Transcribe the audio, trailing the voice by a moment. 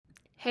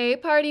Hey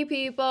party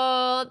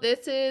people,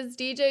 this is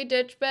DJ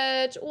Ditch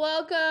Bitch.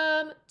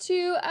 Welcome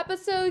to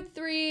episode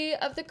 3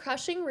 of the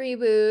Crushing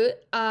Reboot.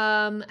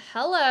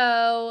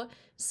 Hello.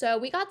 So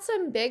we got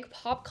some big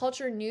pop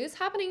culture news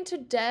happening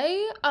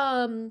today.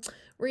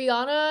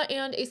 Rihanna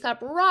and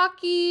A$AP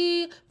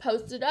Rocky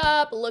posted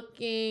up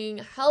looking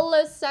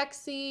hella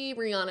sexy.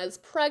 Rihanna's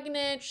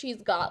pregnant.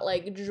 She's got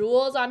like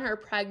jewels on her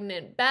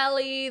pregnant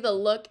belly. The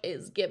look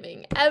is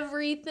giving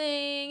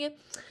everything.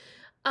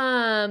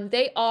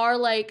 They are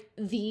like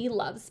the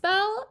love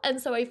spell, and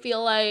so I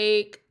feel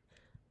like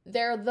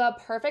they're the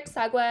perfect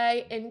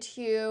segue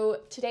into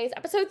today's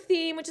episode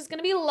theme, which is going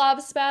to be love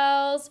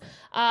spells.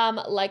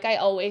 Like I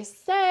always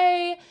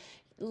say,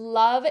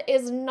 love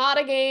is not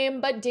a game,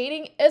 but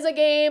dating is a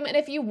game, and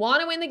if you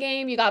want to win the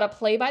game, you got to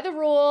play by the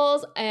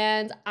rules,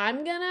 and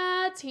I'm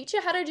gonna teach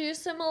you how to do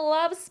some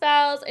love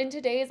spells in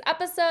today's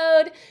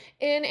episode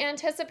in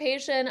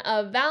anticipation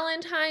of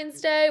Valentine's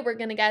Day. We're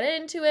gonna get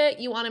into it.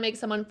 You want to make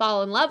someone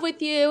fall in love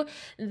with you,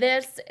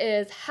 this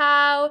is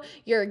how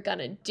you're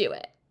gonna do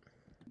it.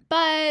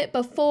 But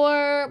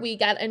before we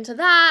get into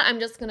that, I'm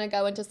just going to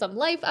go into some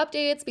life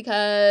updates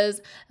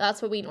because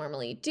that's what we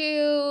normally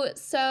do.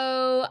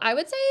 So I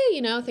would say,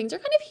 things are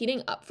kind of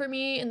heating up for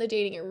me in the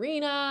dating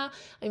arena.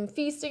 I'm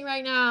feasting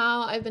right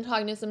now. I've been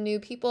talking to some new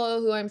people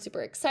who I'm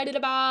super excited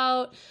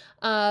about.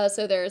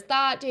 So there's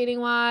that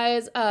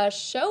dating-wise.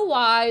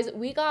 Show-wise,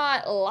 we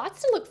got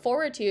lots to look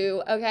forward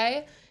to,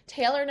 okay?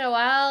 Taylor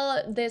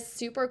Noel, this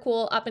super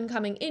cool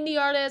up-and-coming indie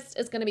artist,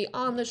 is going to be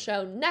on the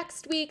show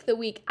next week. The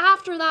week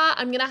after that,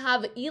 I'm going to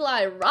have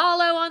Eli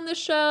Rollo on the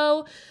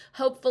show.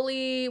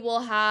 Hopefully,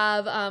 we'll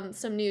have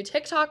some new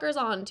TikTokers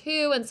on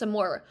too and some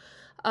more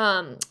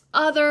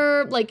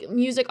other like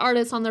music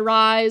artists on the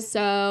rise,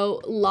 so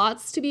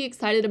lots to be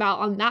excited about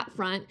on that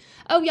front.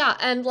 Oh yeah,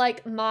 and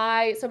like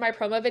my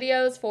promo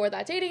videos for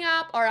that dating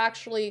app are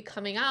actually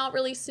coming out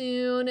really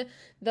soon.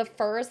 The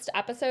first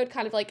episode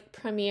kind of like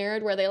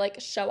premiered where they like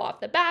show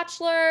off The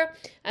Bachelor,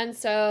 and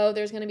so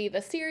there's going to be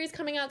the series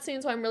coming out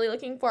soon, so I'm really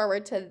looking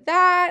forward to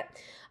that.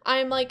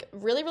 I'm like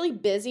really, really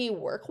busy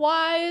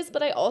work-wise,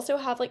 but I also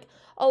have like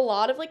a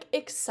lot of like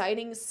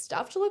exciting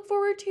stuff to look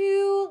forward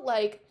to.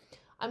 Like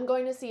I'm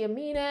going to see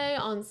Amine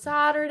on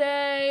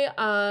Saturday.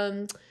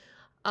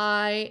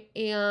 I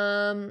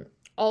am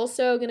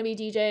also going to be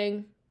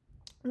DJing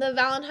the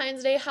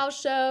Valentine's Day house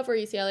show for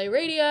UCLA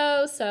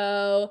Radio,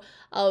 so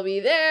I'll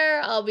be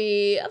there. I'll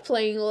be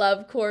playing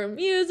lovecore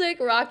music,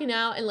 rocking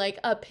out in like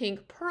a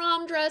pink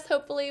prom dress,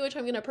 hopefully, which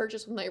I'm going to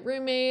purchase with my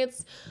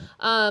roommates.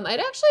 I had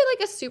actually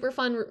like a super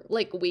fun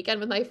like weekend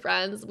with my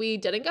friends. We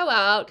didn't go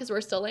out because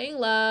we're still laying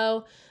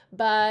low,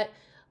 but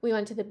we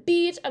went to the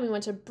beach and we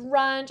went to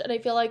brunch, and I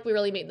feel like we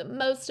really made the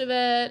most of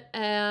it.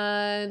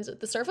 And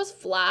the surf was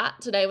flat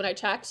today when I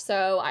checked,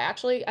 so I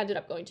actually ended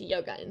up going to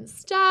yoga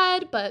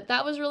instead, but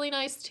that was really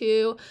nice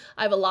too.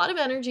 I have a lot of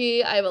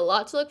energy. I have a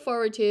lot to look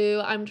forward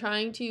to. I'm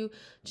trying to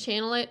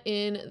channel it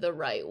in the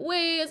right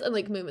ways and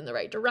like move in the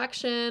right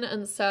direction.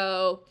 And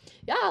so,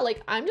 yeah,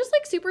 like I'm just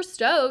like super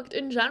stoked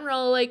in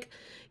general. Like,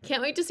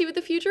 can't wait to see what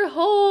the future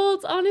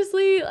holds,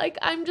 honestly. Like,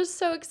 I'm just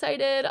so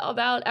excited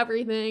about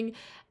everything.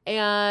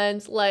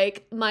 And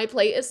like my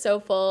plate is so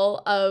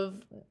full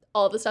of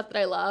all the stuff that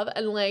I love,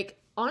 and like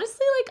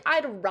honestly, like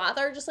I'd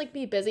rather just like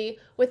be busy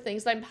with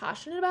things that I'm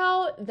passionate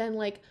about than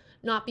like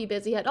not be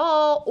busy at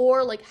all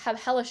or like have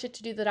hella shit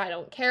to do that I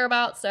don't care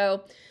about.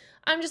 So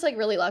I'm just like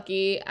really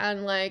lucky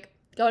and like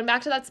going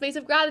back to that space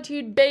of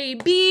gratitude,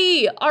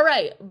 baby. All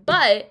right,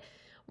 but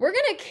we're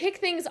gonna kick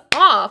things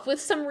off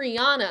with some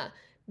Rihanna.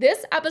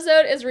 This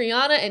episode is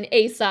Rihanna and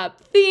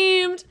A$AP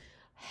themed.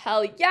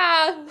 Hell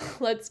yeah,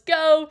 let's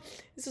go.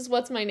 This is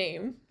What's My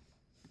Name.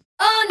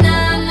 Oh,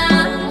 nah,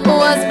 nah,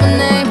 what's my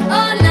name?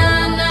 Oh,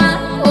 nah,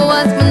 nah,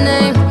 what's my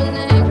name?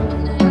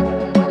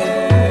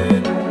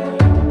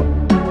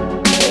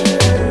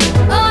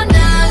 Oh,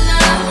 nah,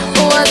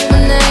 nah, what's my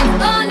name?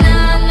 Oh,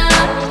 nah, nah,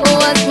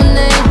 what's my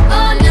name?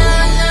 Oh,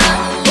 nah,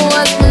 nah,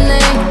 what's my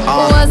name?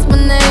 What's my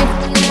name?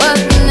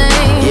 What's my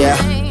name? Yeah,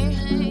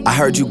 I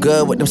heard you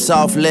good with them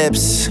soft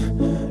lips.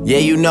 Yeah,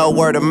 you know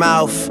word of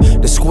mouth.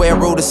 The square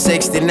root of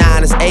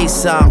 69 is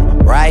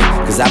 8-something, right?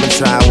 Cause I've been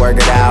trying to work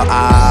it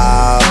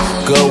out.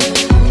 Good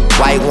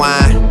white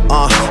wine.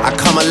 I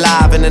come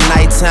alive in the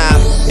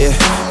nighttime. Yeah,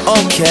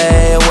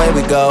 okay, away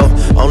we go.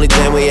 Only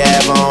thing we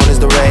have on is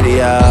the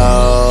radio.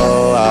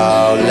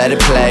 Oh, let it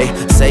play.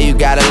 Say you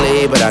gotta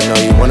leave, but I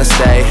know you wanna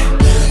stay.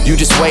 You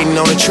just waiting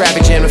on the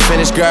traffic jam to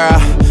finish, girl.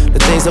 The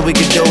things that we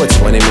could do in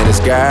 20 minutes,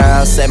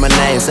 girl. Say my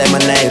name,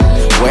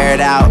 wear it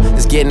out.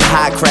 It's getting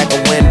hot, crack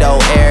a window,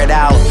 air it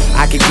out.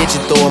 I could get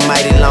you through a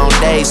mighty long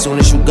day. Soon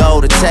as you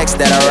go, the text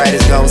that I write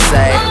is gon'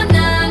 say, oh,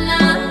 nah,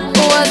 nah,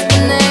 what's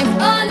my name?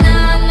 Oh,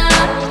 nah,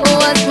 nah,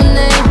 what's my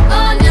name?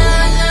 Oh,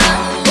 nah,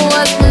 nah,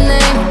 what's my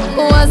name?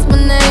 What's my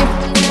name?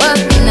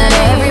 What's my name? Not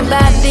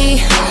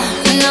everybody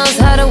knows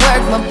how to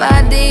work my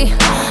body,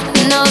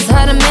 knows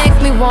how to make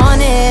me want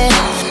it.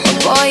 But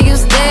boy, you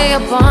stay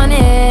up on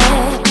it.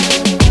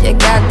 You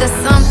got the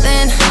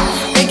something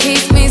that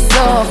keeps me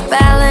so off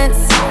balance.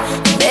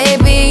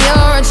 Baby,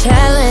 you're a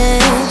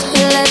challenge.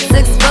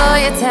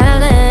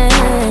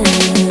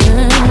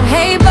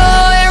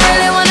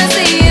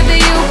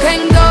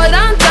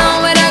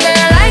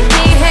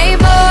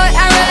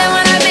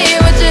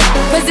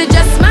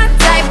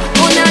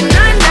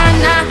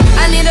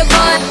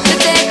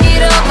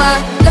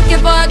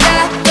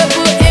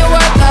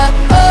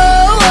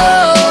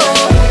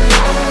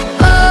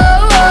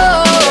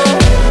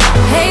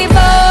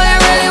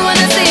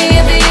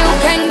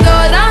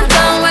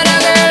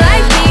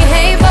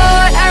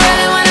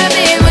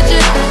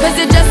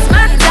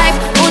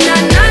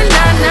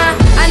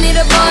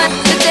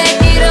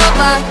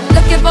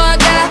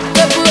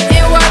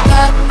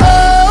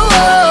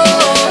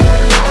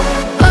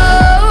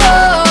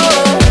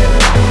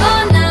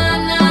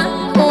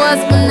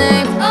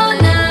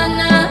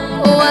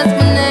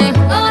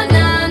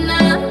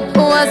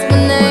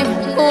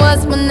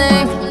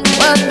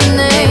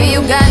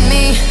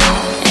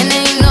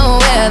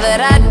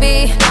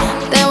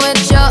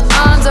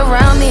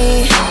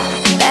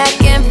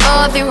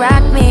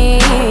 rock me,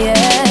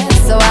 yeah.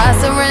 So I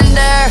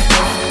surrender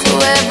to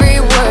every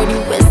word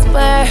you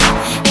whisper,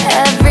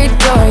 every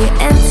door you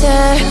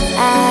enter.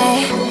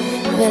 I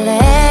will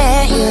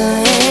let you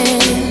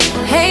in.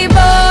 Hey boy,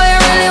 I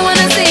really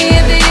wanna see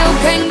if you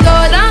can go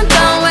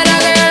downtown with a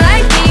girl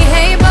like me.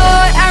 Hey boy,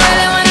 I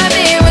really wanna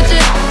be with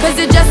you, 'cause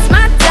you're just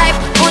my type.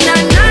 Oh na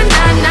na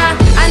na na,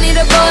 I need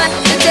a boy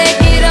to take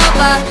it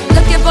over.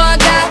 Looking for a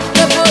guy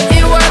to put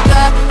in work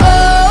up.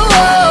 Oh,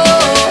 oh,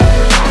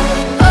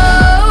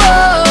 oh,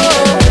 oh.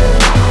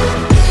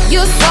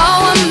 You're so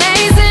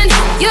amazing,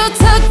 you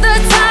took the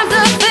time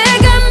to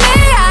figure me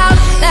out.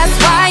 That's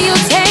why you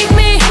take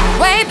me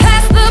way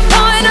past the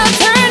point of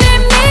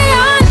turning me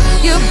on.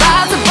 You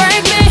about to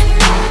break me,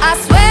 I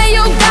swear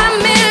you got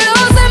me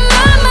losing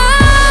my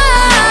mind.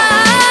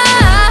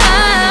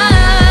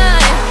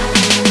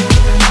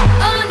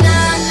 Oh na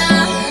na,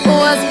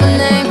 what's my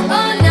name?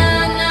 Oh na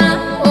na,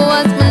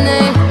 what's my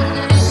name?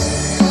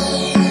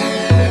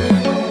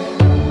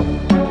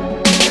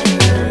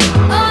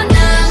 Oh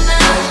na na,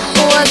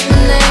 what's my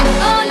name?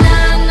 Oh na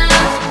na,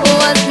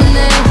 what's my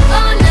name?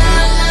 Oh na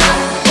na,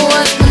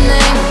 what's my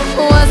name?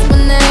 What's my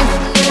name?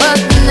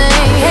 What's my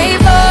name? Hey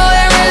boy,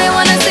 I really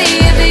wanna see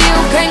if you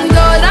can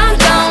go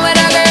downtown with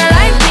a girl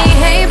like me.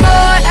 Hey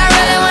boy, I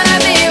really wanna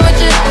be with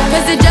you,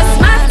 'cause you're just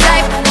my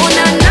type. Oh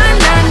na na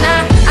na na,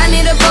 I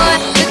need a boy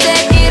to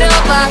take it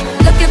over.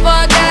 Looking for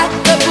a guy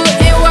to put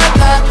in work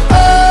up.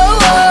 Oh,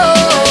 oh,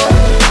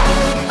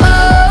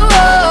 oh,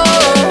 oh.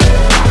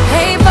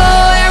 Hey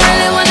boy, I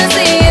really wanna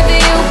see if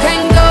you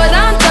can go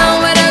downtown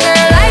with a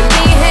girl like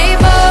me. Hey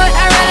boy,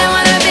 I really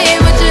wanna be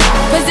with you,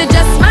 'cause you're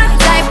just my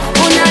type.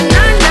 Oh na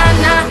na na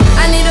na,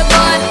 I need a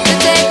boy to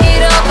take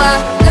it over.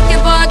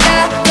 Looking for a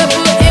guy to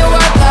put in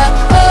work up.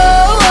 Oh,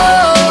 oh,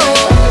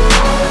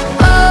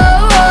 oh,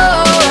 oh.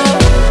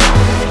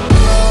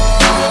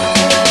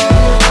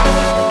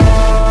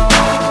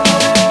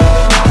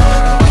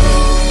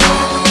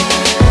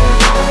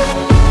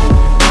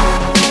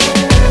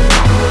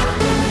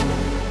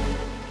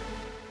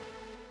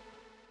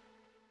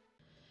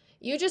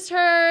 You just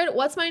heard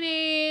What's My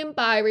Name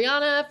by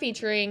Rihanna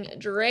featuring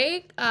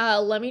Drake.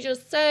 Let me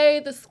just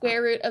say the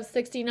square root of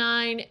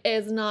 69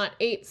 is not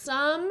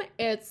 8-some,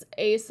 it's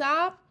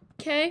ASAP.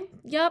 Okay,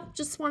 yep,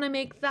 just want to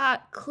make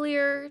that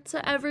clear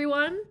to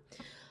everyone.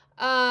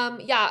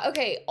 Yeah,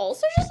 okay,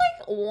 also just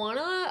like want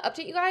to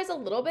update you guys a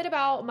little bit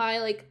about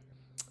my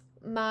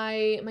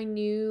my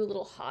new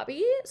little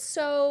hobby.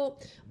 So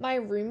my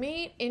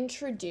roommate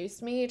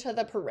introduced me to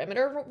the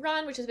perimeter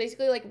run, which is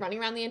basically like running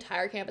around the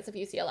entire campus of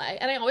UCLA.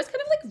 And I always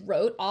kind of like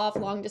wrote off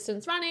long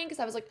distance running because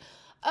I was like,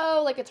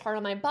 oh, like it's hard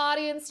on my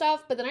body and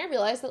stuff. But then I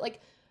realized that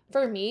like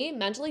for me,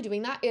 mentally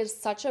doing that is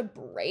such a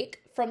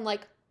break from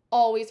like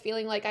always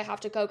feeling like I have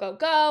to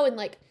go and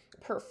like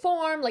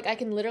perform. Like I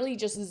can literally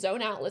just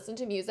zone out, listen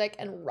to music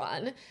and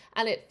run,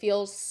 and it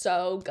feels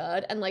so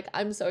good. And like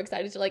I'm so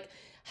excited to like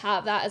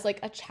have that as like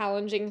a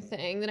challenging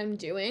thing that I'm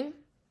doing.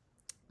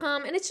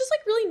 And it's just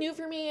like really new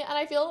for me, and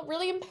I feel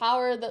really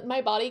empowered that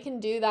my body can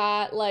do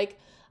that. Like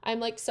I'm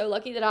like so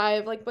lucky that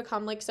I've like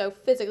become like so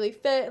physically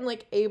fit and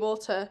like able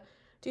to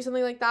do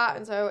something like that.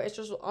 And so it's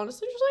just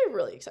honestly just like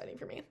really exciting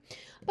for me.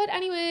 But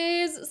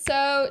anyways,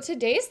 so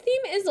today's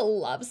theme is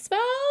love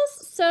spells.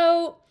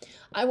 So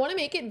I want to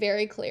make it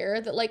very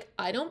clear that like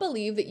I don't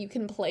believe that you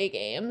can play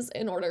games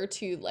in order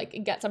to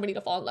like get somebody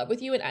to fall in love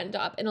with you and end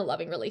up in a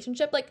loving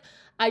relationship. Like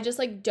I just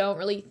like don't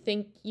really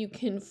think you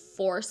can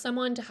force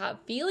someone to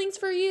have feelings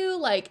for you.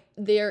 Like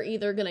they're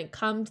either gonna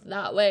come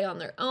that way on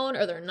their own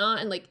or they're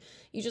not. And like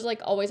you just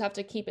like always have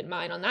to keep in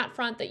mind on that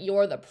front that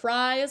you're the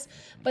prize.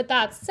 But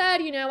that said,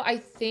 you know, I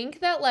think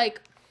that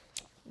like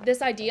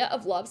this idea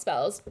of love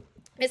spells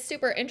is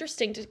super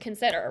interesting to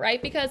consider,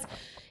 right? Because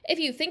if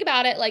you think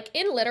about it, like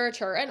in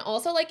literature and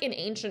also like in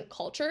ancient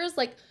cultures,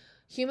 like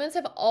humans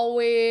have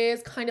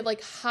always kind of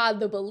like had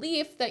the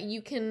belief that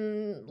you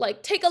can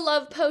like take a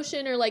love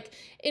potion or like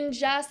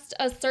ingest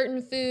a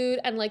certain food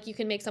and like you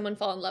can make someone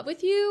fall in love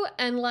with you.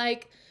 And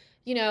like,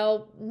 you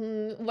know,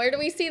 where do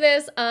we see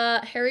this?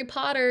 Harry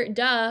Potter,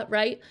 duh,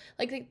 right?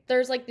 Like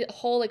there's like the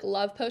whole like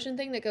love potion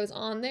thing that goes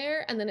on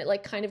there, and then it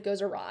like kind of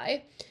goes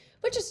awry.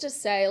 Which is to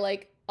say,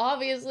 like,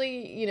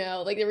 obviously, you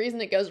know, like the reason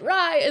it goes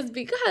awry is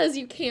because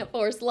you can't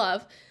force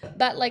love.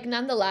 But like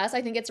nonetheless,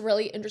 I think it's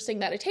really interesting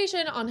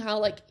meditation on how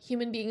like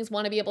human beings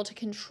want to be able to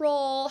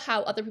control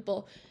how other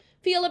people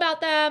feel about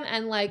them,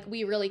 and like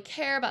we really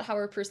care about how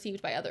we're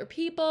perceived by other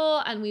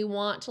people, and we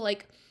want to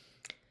like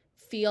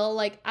feel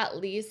like at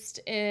least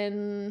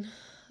in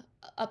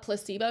a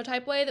placebo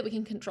type way that we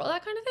can control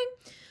that kind of thing.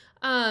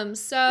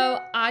 So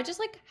I just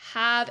like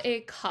have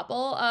a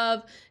couple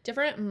of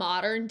different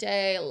modern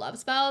day love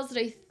spells that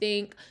I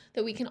think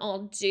that we can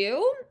all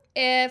do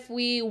if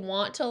we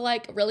want to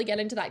like really get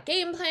into that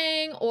game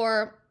playing,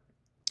 or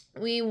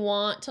we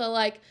want to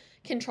like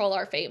control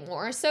our fate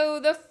more.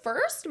 So the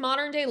first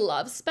modern day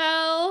love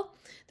spell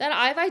that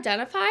I've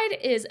identified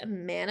is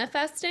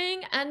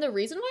manifesting. And the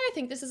reason why I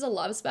think this is a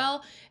love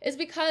spell is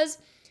because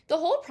the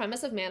whole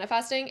premise of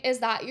manifesting is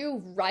that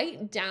you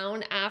write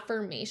down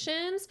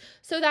affirmations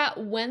so that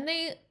when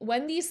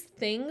these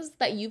things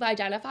that you've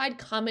identified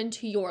come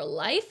into your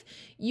life,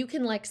 you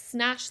can like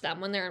snatch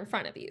them when they're in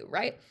front of you,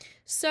 right?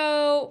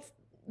 So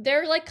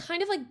they're like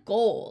kind of like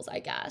goals, I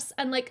guess.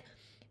 And like,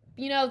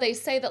 you know, they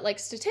say that like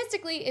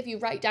statistically, if you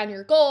write down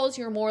your goals,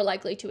 you're more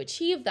likely to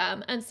achieve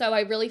them. And so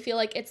I really feel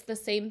like it's the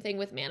same thing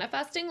with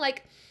manifesting.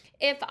 Like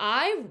if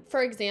I,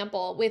 for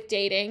example, with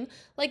dating,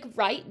 like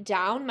write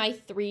down my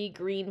 3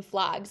 green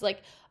flags,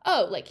 like,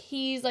 oh, like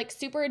he's like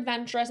super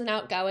adventurous and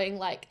outgoing,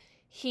 like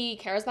he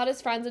cares about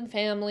his friends and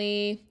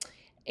family,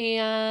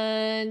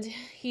 and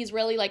he's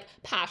really like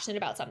passionate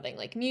about something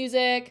like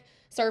music,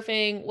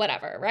 surfing,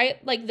 whatever,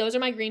 right? Like those are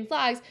my green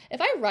flags.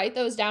 If I write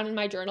those down in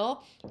my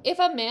journal, if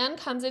a man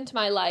comes into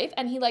my life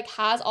and he like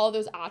has all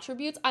those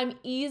attributes, I'm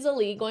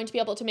easily going to be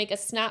able to make a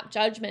snap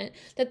judgment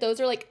that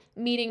those are like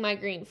meeting my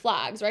green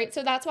flags, right?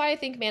 So that's why I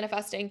think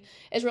manifesting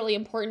is really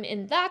important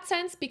in that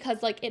sense,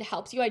 because like it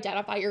helps you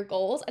identify your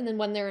goals, and then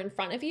when they're in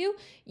front of you,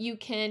 you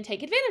can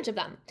take advantage of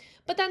them.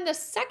 But then the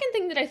second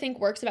thing that I think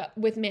works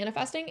with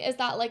manifesting is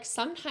that like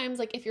sometimes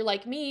like if you're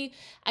like me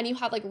and you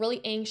have like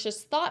really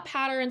anxious thought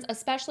patterns,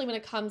 especially when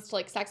it comes to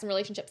like sex and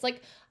relationships,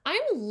 like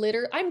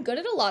I'm good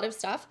at a lot of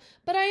stuff,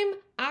 but I'm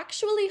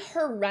actually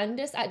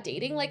horrendous at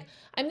dating. Like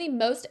I'm the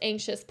most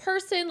anxious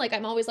person. Like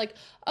I'm always like,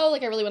 oh,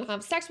 like I really want to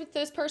have sex with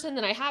this person.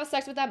 Then I have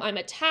sex with them. I'm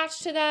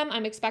attached to them.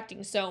 I'm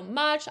expecting so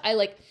much. I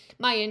like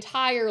my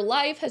entire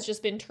life has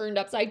just been turned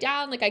upside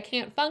down. Like I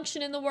can't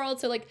function in the world.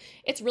 So like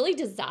it's really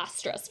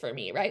disastrous for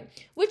me, right?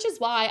 Which is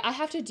why I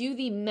have to do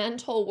the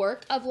mental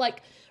work of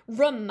like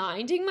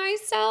reminding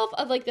myself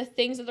of like the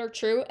things that are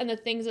true and the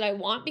things that I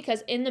want,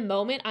 because in the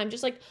moment I'm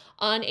just like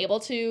unable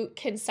to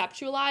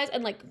conceptualize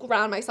and like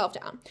ground myself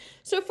down.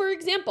 So for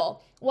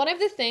example, one of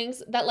the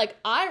things that like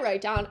I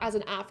write down as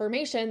an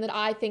affirmation that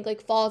I think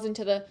like falls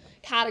into the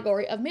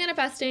category of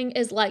manifesting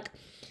is like,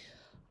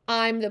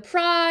 I'm the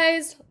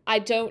prize, I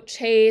don't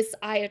chase,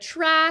 I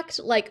attract,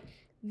 like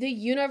the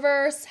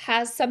universe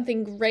has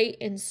something great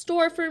in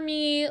store for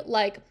me,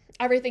 like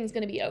everything's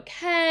gonna be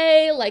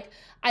okay, like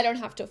I don't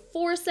have to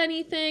force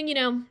anything, you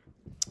know,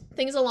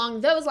 things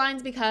along those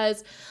lines,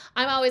 because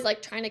I'm always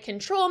like trying to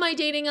control my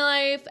dating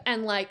life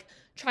and like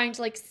trying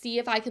to like see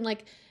if I can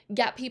like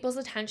get people's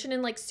attention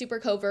in like super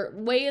covert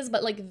ways,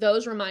 but like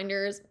those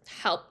reminders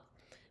help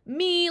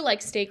me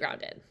like stay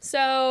grounded.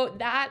 So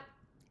that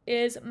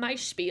is my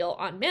spiel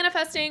on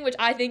manifesting, which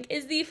I think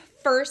is the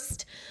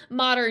first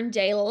modern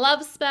day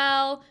love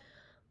spell.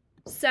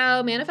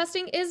 So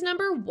manifesting is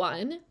number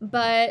 1,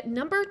 but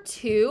number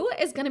 2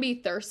 is going to be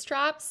thirst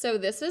traps. So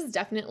this is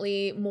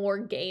definitely more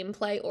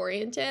gameplay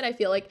oriented. I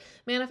feel like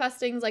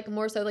manifesting is like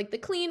more so like the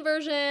clean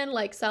version,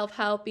 like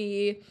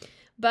self-helpy.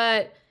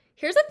 But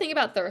here's the thing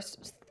about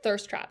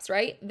thirst traps,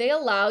 right? They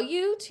allow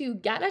you to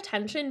get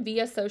attention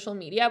via social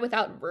media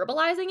without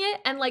verbalizing it.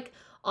 And like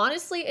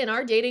honestly, in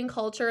our dating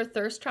culture,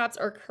 thirst traps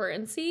are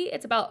currency.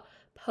 It's about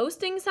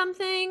posting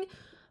something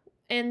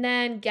and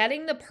then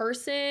getting the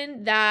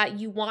person that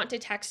you want to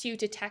text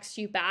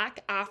you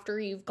back after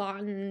you've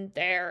gotten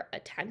their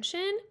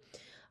attention.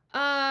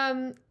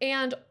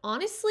 And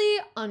honestly,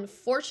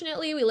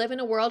 unfortunately, we live in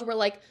a world where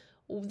like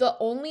the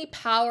only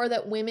power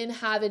that women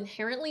have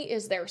inherently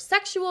is their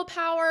sexual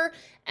power,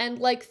 and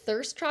like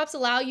thirst traps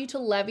allow you to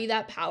levy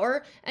that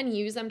power and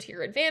use them to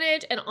your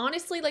advantage. And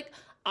honestly, like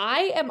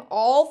I am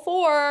all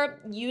for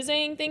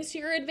using things to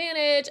your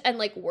advantage and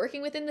like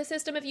working within the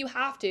system if you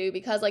have to,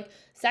 because like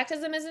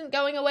sexism isn't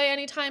going away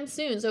anytime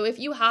soon. So if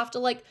you have to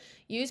like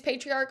use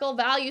patriarchal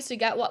values to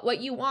get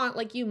what you want,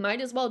 like you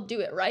might as well do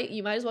it, right?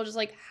 You might as well just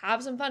like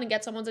have some fun and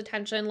get someone's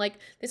attention. Like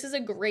this is a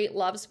great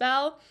love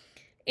spell.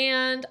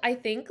 And I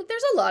think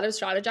there's a lot of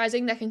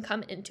strategizing that can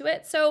come into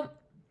it. So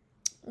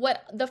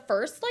what the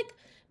first like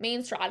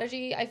main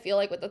strategy I feel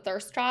like with the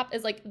thirst trap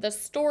is like the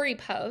story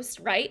post,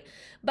 right?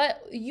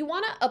 But you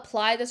want to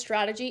apply the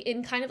strategy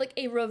in kind of like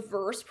a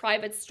reverse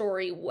private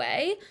story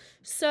way.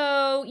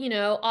 So, you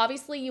know,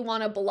 obviously you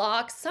want to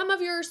block some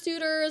of your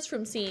suitors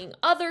from seeing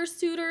other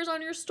suitors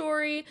on your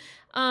story.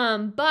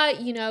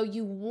 But you know,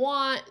 you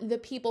want the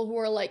people who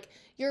are like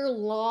your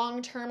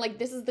long-term, like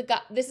this is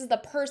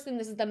the person,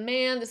 this is the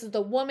man, this is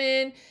the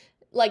woman,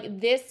 like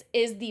this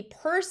is the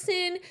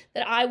person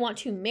that I want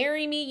to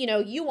marry me. You know,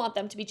 you want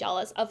them to be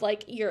jealous of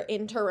like your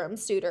interim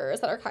suitors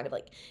that are kind of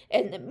like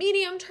in the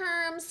medium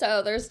term.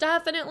 So there's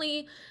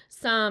definitely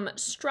some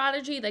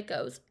strategy that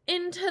goes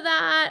into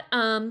that.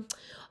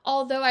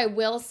 Although I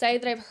will say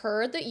that I've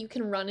heard that you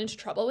can run into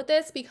trouble with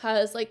this,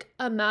 because like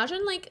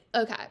imagine like,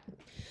 okay,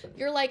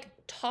 you're like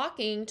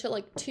talking to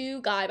like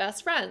 2 guy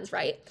best friends,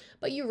 right?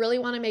 But you really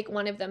want to make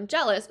one of them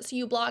jealous. So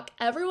you block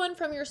everyone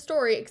from your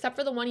story except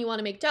for the one you want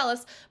to make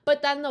jealous.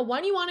 But then the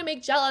one you want to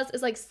make jealous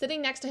is like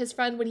sitting next to his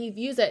friend when he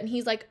views it. And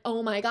he's like,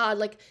 oh my God,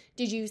 like,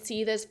 did you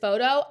see this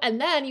photo? And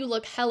then you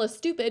look hella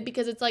stupid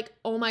because it's like,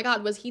 oh my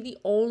God, was he the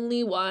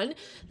only one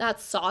that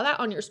saw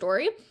that on your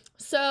story?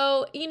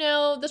 So,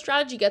 the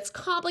strategy gets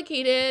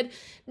complicated,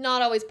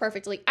 not always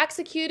perfectly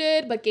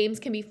executed, but games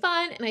can be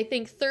fun. And I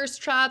think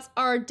thirst traps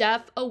are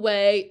a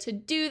way to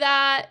do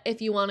that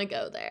if you want to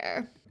go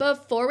there.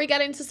 Before we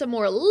get into some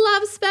more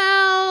love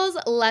spells,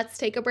 let's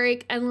take a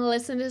break and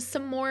listen to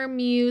some more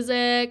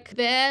music.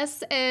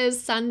 This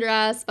is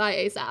Sundress by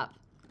ASAP.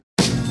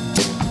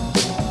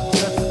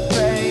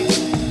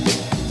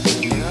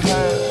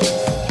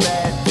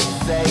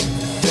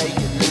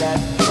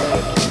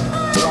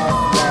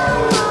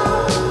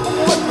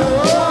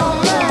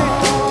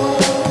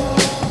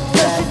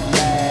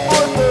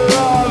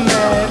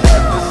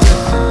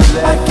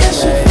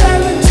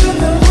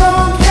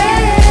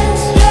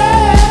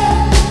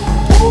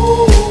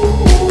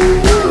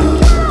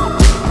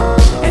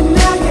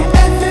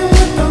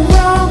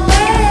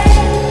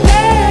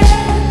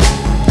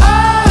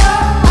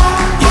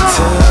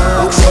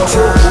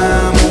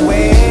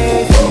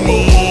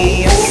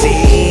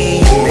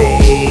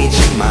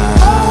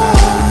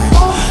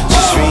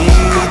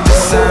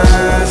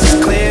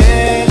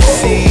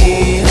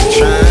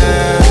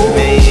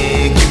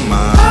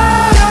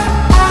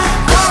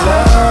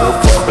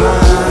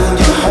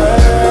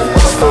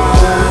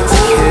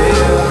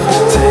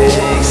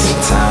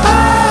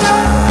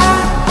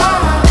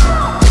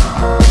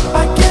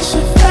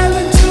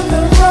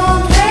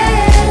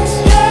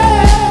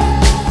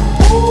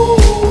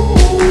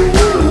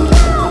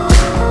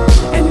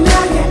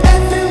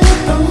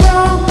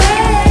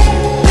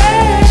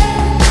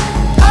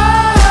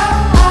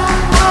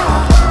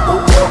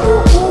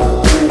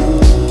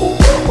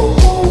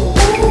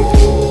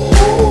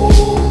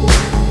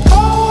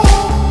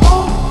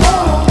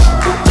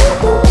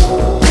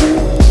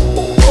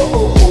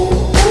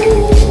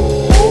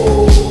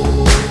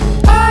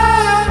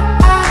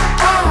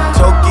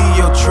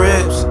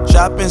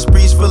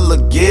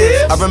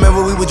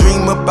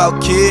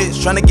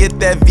 Trying to get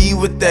that V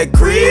with that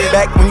crib.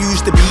 Back when you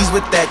used to bees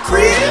with that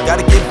crib.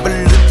 Gotta give a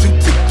little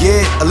to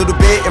get a little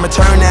bit in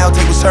return now.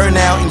 Tables turn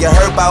out and you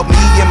heard about me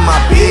and my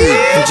bid.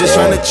 I'm just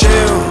trying to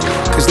chill,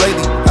 cause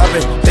lately I've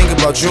been thinking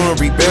about you and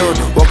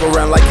rebuilding. Walk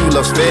around like you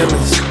love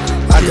feelings.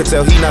 I could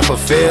tell he not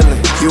fulfilling.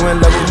 You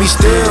in love with me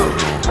still.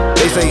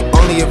 They say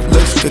only if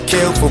looks could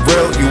kill. For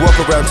real, you walk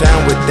around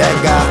town with that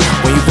guy.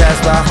 When you pass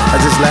by,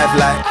 I just laugh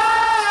like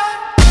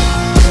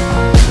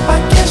I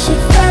guess you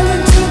fell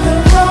into the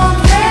wrong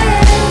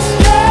hands,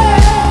 yeah.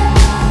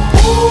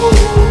 Ooh,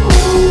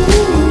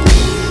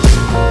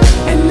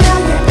 and now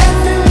you're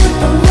effing with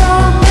the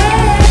wrong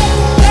man,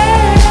 yeah.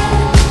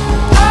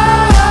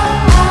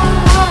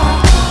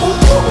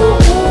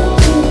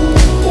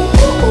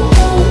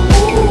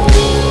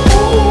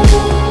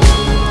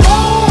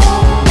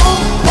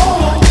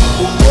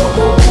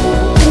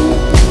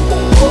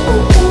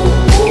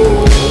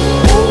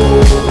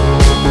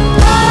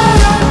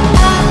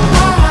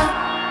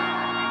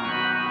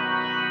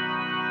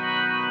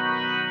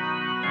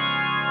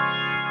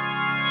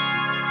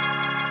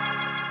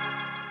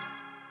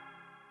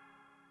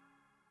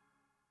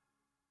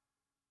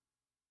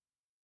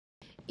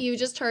 You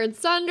just heard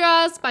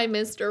Sundress by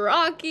Mr.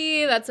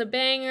 Rocky. That's a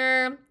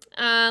banger.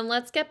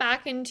 Let's get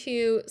back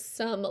into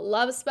some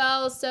love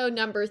spells. So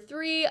number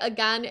 3,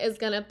 again, is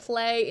going to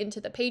play into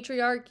the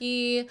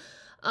patriarchy.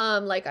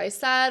 Like I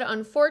said,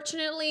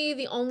 unfortunately,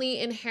 the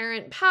only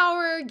inherent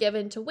power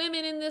given to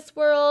women in this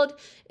world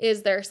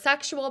is their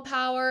sexual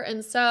power.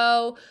 And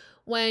so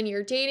when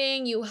you're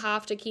dating, you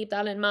have to keep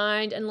that in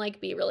mind and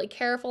be really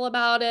careful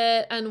about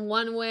it. And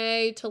one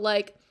way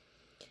to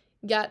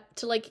get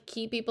to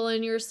keep people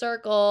in your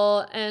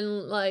circle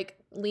and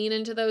lean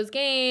into those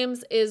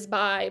games is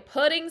by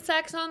putting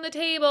sex on the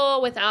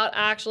table without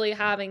actually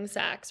having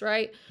sex,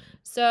 right?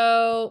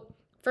 So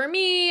for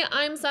me,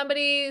 I'm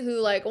somebody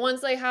who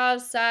once they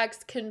have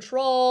sex,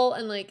 control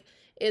and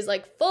is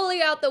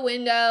fully out the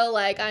window.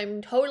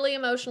 I'm totally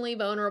emotionally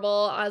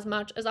vulnerable. As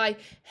much as I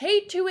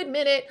hate to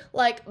admit it,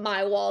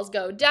 my walls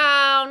go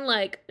down,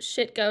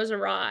 shit goes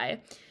awry.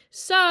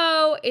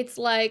 So it's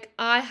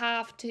I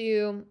have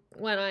to,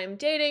 when I'm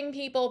dating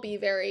people, be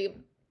very,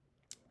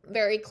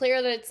 very clear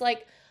that it's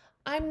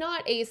I'm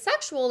not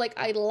asexual.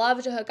 I'd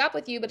love to hook up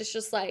with you, but it's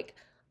just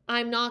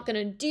I'm not going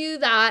to do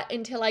that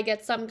until I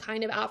get some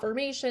kind of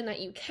affirmation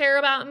that you care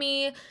about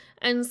me.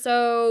 And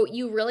so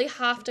you really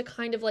have to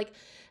kind of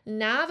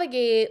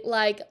navigate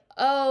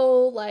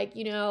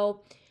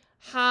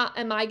how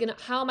am I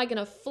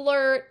gonna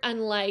flirt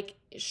and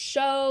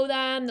show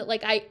them that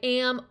I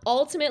am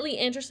ultimately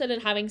interested in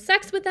having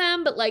sex with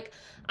them, but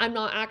I'm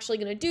not actually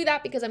gonna do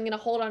that because I'm gonna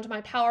hold on to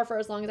my power for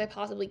as long as I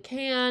possibly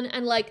can.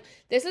 And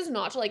this is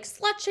not to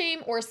slut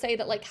shame or say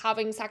that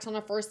having sex on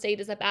a first date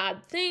is a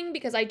bad thing,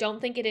 because I don't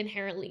think it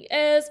inherently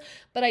is,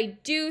 but I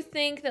do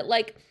think that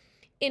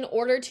in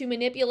order to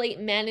manipulate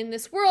men in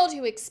this world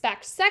who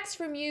expect sex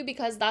from you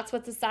because that's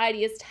what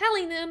society is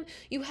telling them,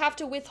 you have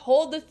to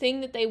withhold the thing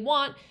that they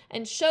want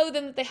and show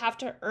them that they have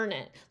to earn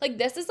it.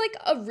 This is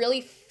a really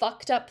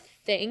fucked up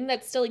thing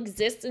that still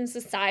exists in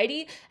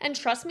society. And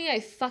trust me, I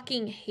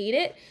fucking hate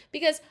it,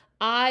 because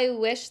I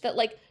wish that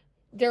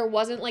there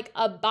wasn't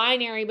a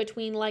binary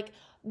between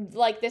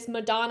like this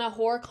Madonna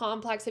whore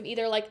complex of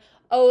either like,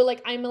 oh,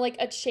 like I'm like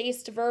a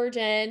chaste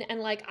virgin and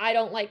like I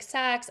don't like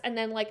sex, and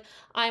then like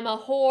I'm a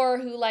whore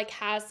who like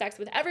has sex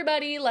with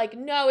everybody. Like,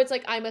 no, it's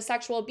like I'm a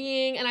sexual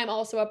being and I'm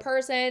also a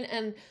person,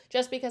 and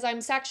just because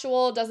I'm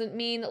sexual doesn't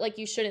mean that like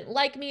you shouldn't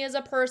like me as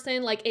a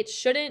person. Like, it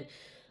shouldn't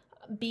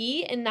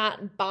be in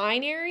that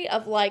binary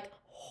of like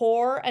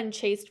whore and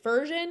chaste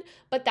version,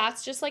 but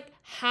that's just like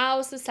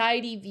how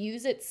society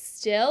views it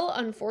still,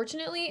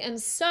 unfortunately. And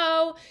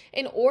so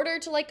in order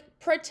to like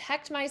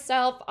protect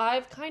myself,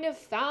 I've kind of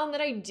found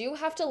that I do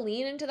have to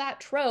lean into that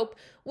trope,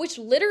 which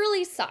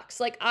literally sucks.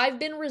 Like, I've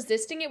been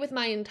resisting it with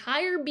my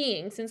entire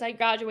being since I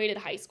graduated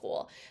high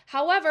school.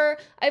 However,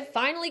 I've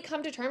finally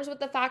come to terms with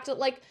the fact that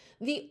like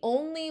the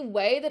only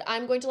way that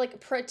I'm going to like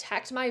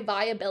protect my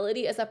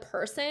viability as a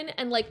person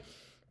and like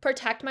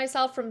protect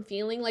myself from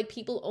feeling like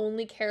people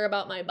only care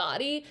about my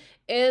body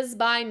is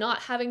by not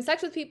having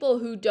sex with people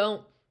who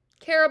don't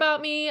care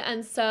about me.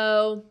 And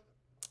so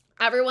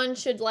everyone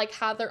should like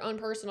have their own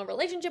personal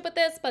relationship with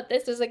this, but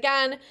this is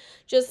again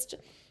just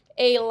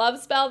a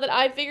love spell that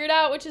I figured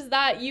out, which is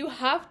that you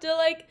have to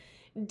like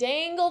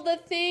dangle the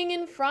thing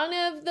in front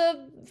of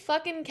the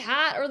fucking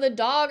cat or the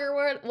dog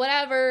or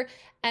whatever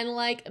and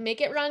like make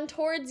it run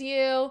towards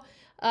you.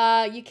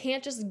 You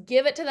can't just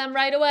give it to them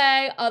right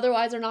away,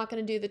 otherwise they're not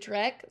going to do the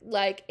trick.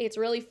 Like, it's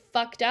really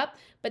fucked up,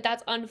 but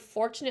that's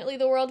unfortunately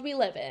the world we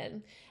live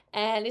in,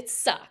 and it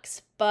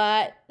sucks,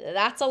 but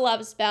that's a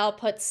love spell.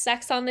 Put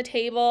sex on the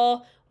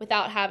table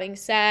without having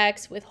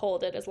sex,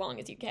 withhold it as long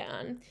as you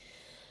can.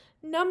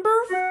 Number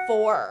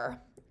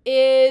 4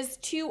 is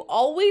to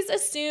always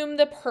assume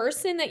the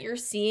person that you're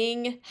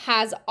seeing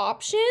has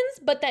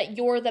options, but that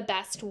you're the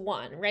best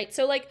one, right?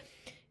 So like,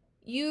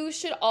 you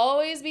should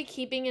always be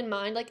keeping in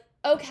mind, like,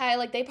 okay,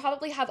 like they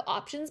probably have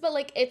options, but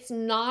like it's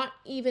not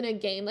even a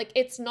game. Like,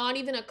 it's not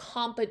even a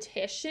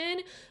competition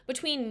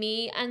between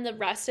me and the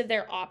rest of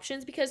their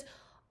options, because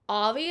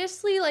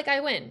obviously like I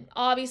win.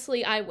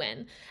 Obviously I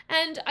win.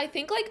 And I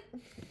think like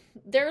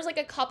there's like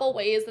a couple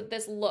ways that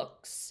this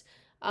looks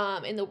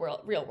in the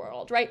real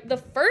world, right? The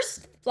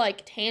first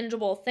like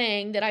tangible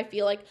thing that I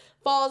feel like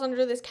falls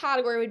under this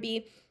category would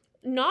be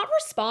not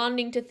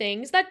responding to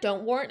things that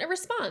don't warrant a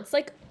response.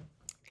 Like,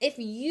 if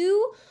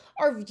you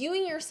are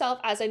viewing yourself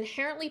as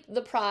inherently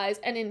the prize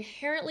and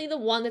inherently the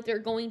one that they're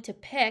going to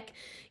pick,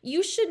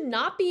 you should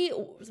not be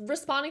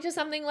responding to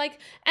something like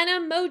an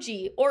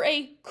emoji or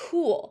a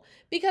cool,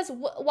 because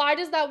why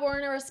does that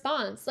warrant a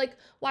response? Like,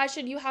 why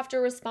should you have to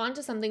respond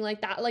to something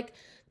like that? Like,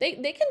 they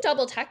can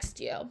double text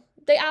you.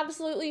 They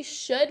absolutely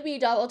should be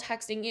double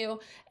texting you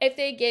if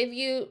they give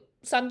you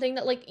something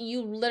that like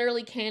you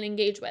literally can't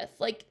engage with.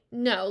 Like,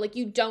 no, like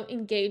you don't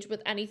engage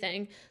with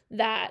anything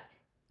that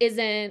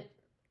isn't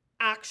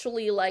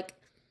actually like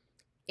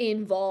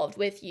involved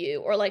with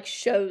you or like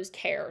shows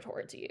care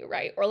towards you,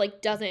 right? Or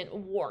like doesn't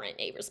warrant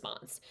a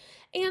response.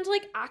 And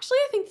like, actually,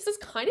 I think this is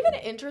kind of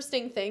an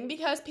interesting thing,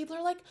 because people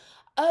are like,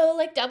 oh,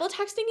 like double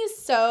texting is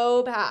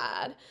so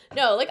bad.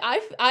 No, like I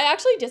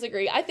actually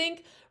disagree. I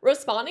think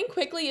responding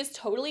quickly is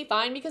totally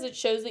fine because it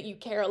shows that you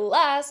care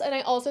less. And I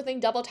also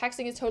think double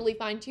texting is totally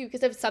fine too,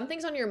 because if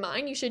something's on your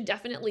mind, you should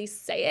definitely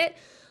say it.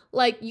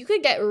 Like, you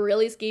could get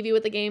really skeevy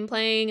with the game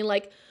playing and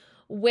like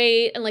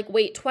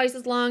wait twice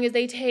as long as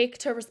they take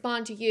to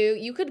respond to you.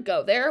 You could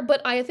go there,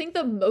 but I think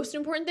the most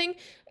important thing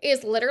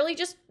is literally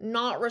just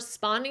not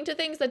responding to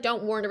things that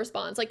don't warrant a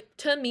response. Like,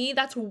 to me,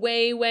 that's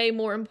way, way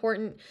more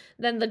important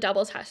than the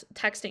double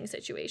texting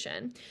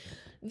situation.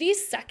 The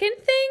second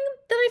thing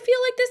that I feel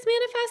like this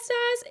manifests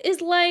as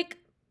is like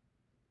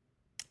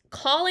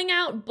calling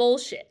out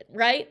bullshit,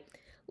 right?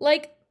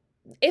 Like,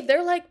 if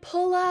they're like,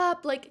 pull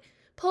up,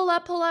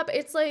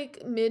 it's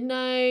like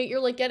midnight,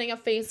 you're like getting a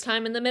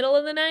FaceTime in the middle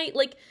of the night,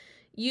 like,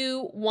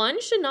 you,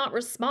 one, should not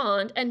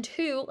respond, and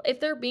two, if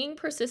they're being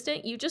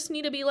persistent, you just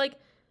need to be like,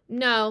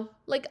 no,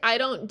 like, I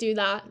don't do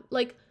that,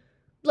 like,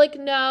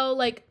 no,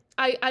 like,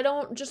 I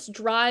don't just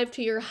drive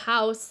to your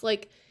house,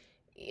 like,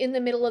 in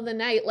the middle of the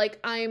night, like,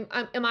 am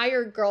I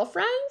your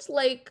girlfriend?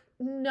 Like,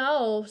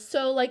 no.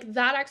 So like,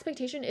 that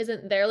expectation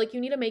isn't there. Like,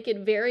 you need to make it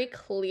very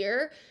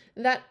clear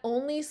that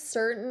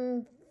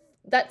certain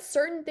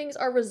things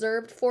are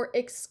reserved for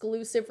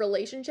exclusive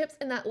relationships,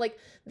 and that like,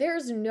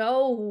 there's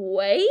no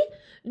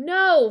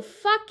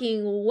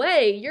fucking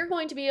way you're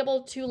going to be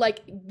able to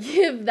like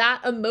give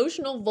that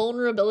emotional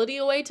vulnerability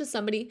away to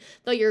somebody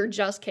that you're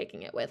just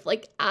kicking it with.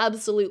 Like,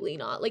 absolutely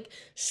not. Like,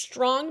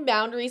 strong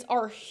boundaries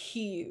are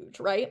huge,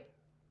 right?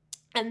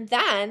 And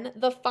then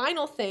the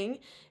final thing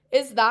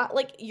is that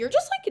like, you're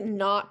just like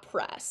not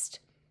pressed.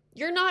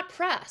 You're not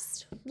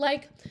pressed.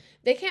 Like,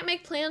 they can't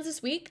make plans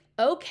this week.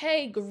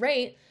 Okay,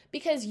 great.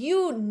 Because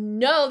you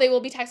know they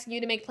will be texting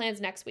you to make plans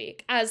next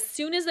week. As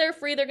soon as they're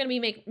free, they're going to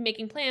be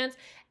making plans.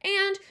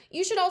 And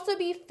you should also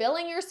be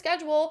filling your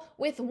schedule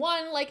with,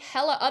 one, like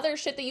hella other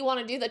shit that you want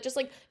to do that just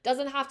like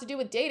doesn't have to do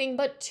with dating.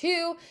 But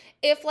two,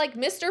 if like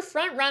Mr.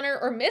 Frontrunner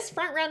or Miss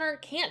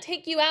Frontrunner can't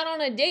take you out on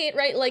a date,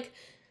 right? Like,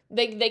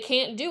 they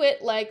can't do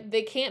it. Like,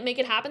 they can't make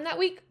it happen that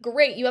week.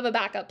 Great. You have a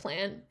backup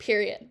plan,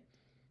 period.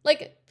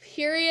 Like,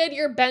 period.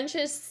 Your bench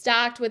is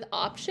stacked with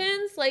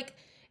options. Like,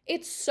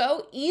 it's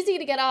so easy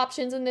to get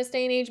options in this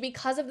day and age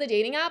because of the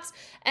dating apps.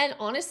 And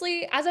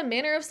honestly, as a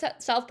manner of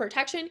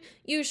self-protection,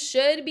 you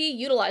should be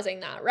utilizing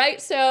that,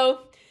 right?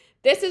 So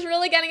this is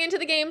really getting into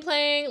the game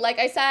playing. Like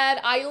I said,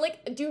 I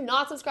do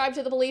not subscribe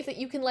to the belief that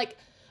you can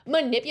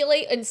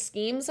manipulate and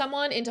scheme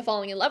someone into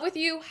falling in love with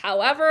you.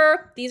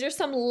 However, these are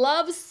some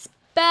love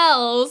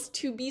spells,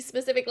 to be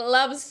specific,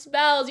 love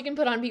spells you can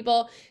put on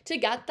people to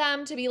get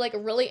them to be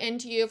really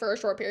into you for a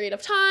short period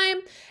of time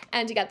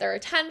and to get their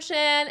attention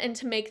and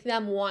to make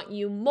them want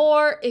you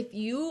more. If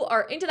you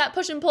are into that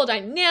push and pull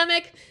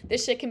dynamic,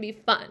 this shit can be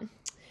fun.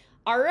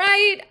 All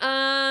right,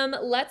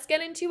 let's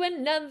get into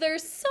another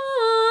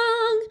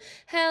song.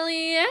 Hell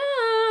yeah.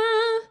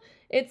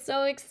 It's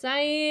so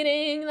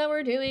exciting that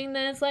we're doing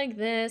this like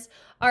this.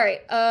 All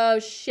right, oh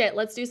shit,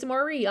 let's do some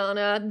more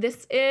Rihanna.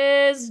 This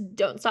is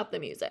Don't Stop the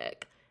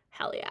Music.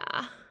 Hell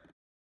yeah.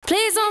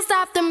 Please don't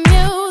stop the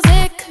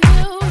music.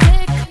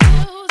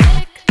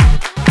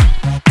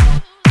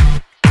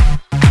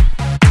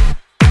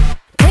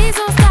 Please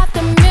don't stop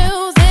the music.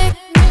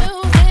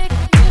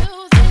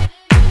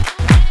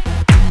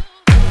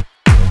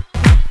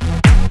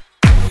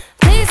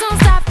 Please don't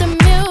stop the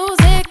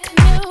music.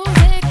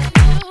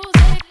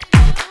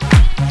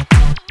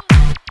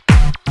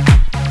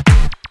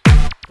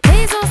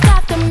 Please don't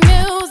stop the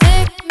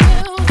music.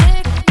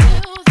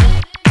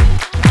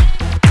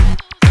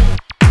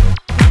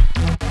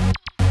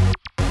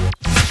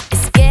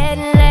 It's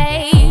getting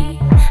late.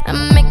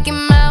 I'm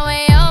making my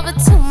way over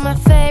to my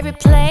favorite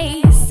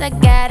place. I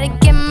gotta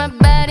get my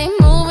body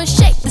moving,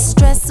 shake the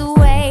stress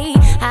away.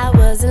 I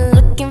wasn't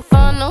looking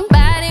for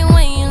nobody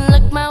when you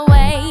look my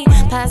way.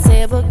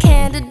 Possible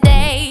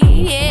candidate,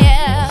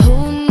 yeah.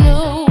 Who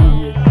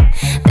knew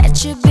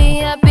that you'd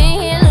be up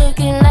in here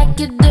looking like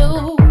you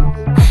do?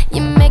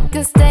 You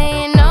making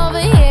staying over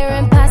here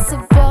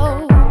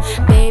impossible.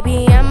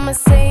 Baby, I'ma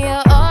say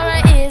your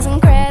aura is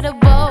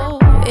incredible.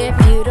 If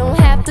you don't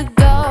have to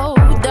go,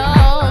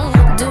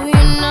 don't. Do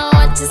you know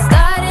what you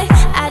started?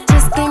 I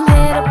just came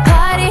here to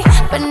party,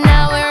 but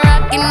now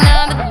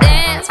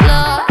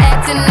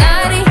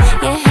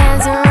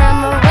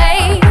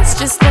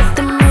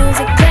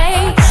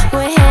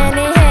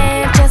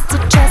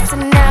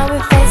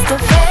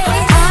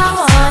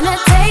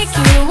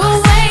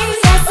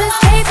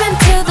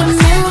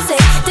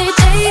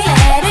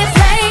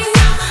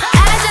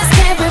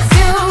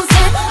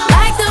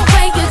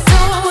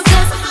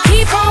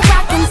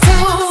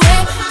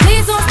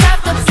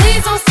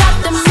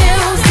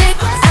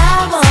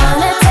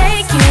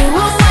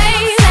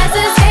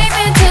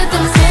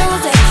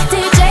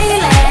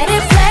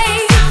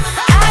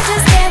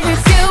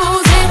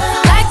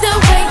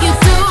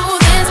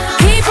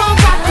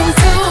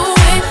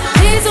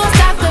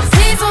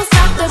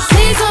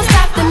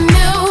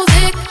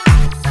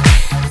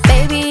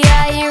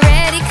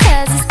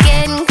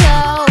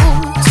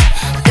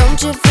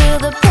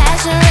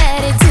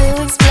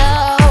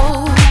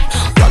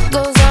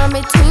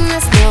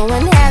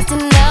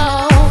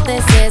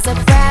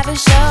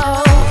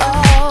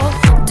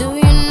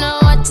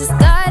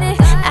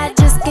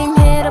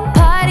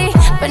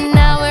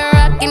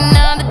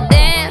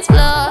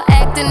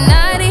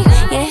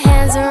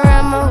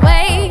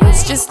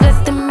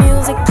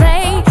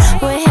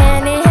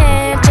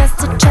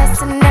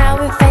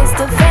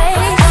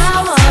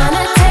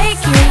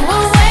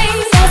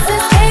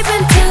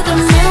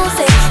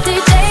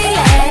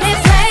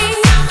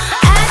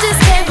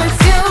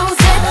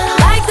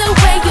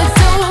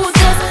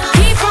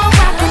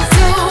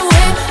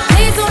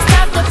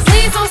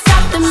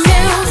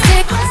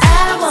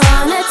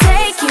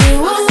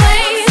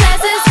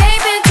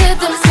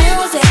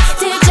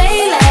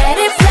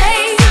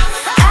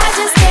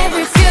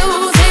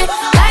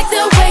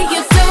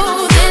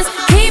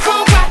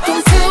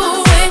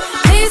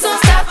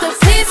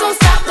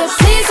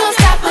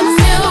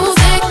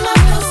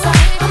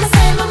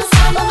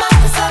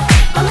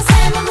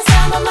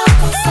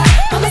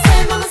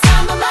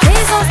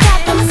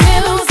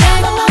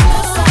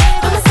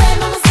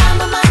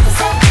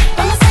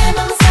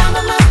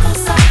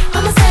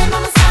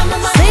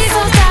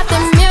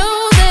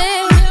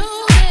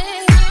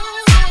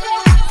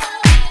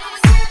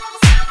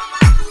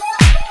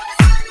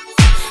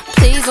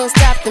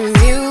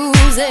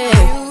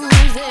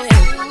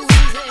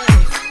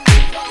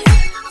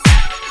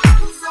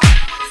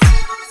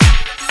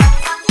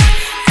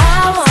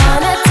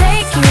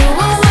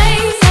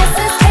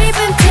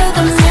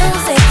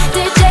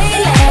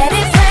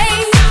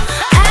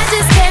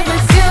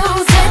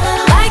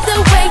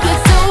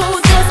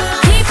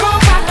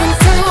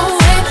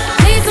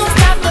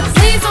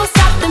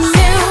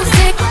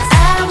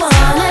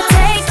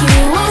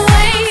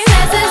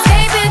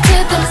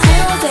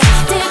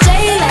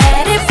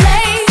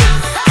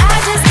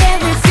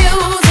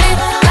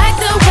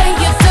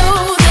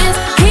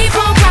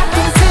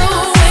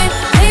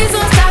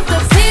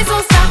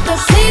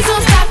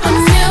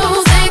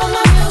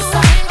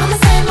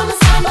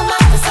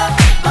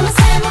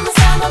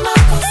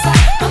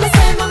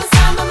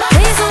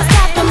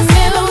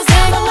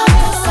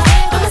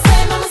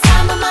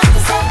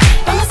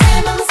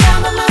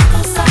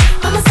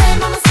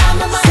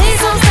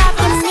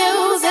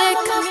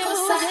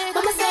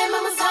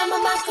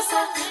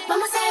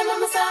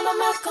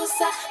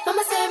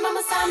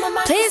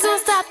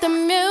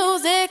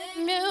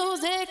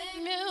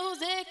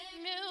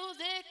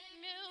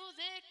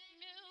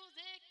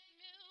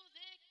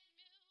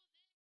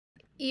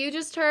You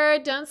just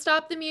heard Don't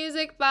Stop the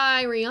Music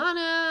by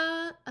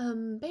Rihanna.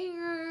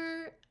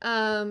 Banger.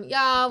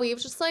 Yeah, we've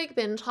just like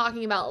been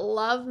talking about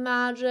love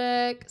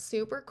magic.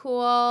 Super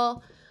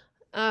cool.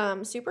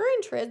 Super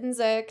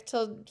intrinsic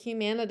to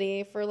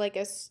humanity for like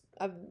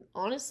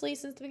honestly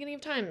since the beginning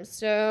of time.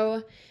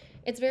 So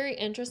it's very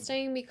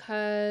interesting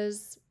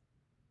because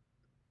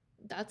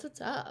that's what's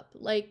up.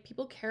 Like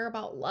people care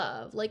about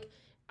love. Like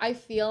I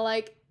feel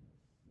like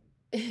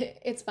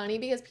it's funny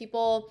because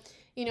people,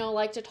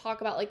 like to talk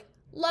about like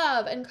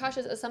love and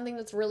crushes as something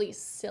that's really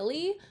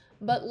silly,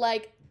 but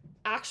like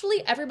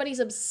actually everybody's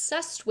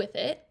obsessed with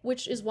it,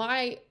 which is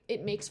why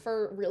it makes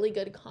for really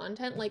good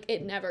content. Like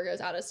it never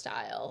goes out of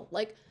style.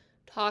 Like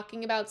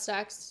talking about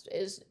sex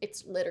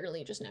it's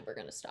literally just never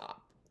gonna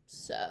stop.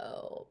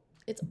 So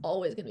it's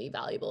always gonna be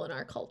valuable in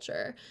our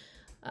culture.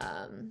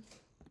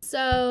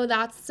 So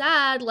that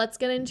said, let's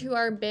get into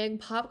our big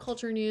pop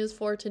culture news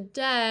for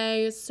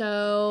today.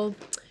 So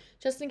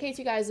just in case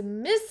you guys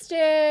missed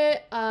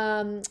it,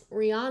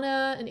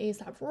 Rihanna and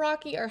A$AP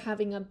Rocky are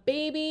having a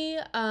baby.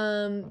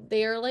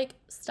 They are like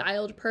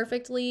styled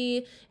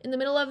perfectly in the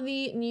middle of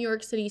the New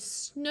York City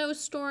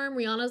snowstorm.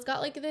 Rihanna's got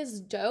like this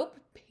dope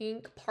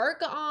pink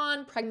parka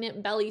on,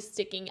 pregnant belly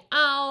sticking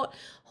out,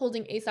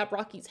 holding A$AP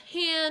Rocky's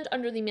hand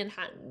under the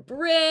Manhattan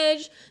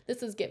Bridge.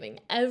 This is giving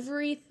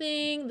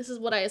everything. This is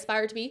what I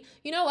aspire to be.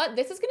 You know what?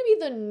 This is going to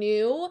be the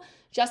new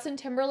Justin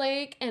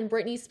Timberlake and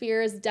Britney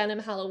Spears denim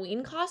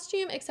Halloween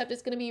costume, except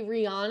it's going to be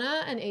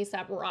Rihanna and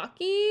A$AP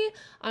Rocky.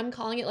 I'm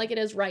calling it like it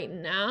is right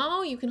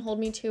now. You can hold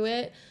me to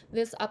it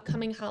this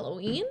upcoming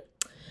Halloween.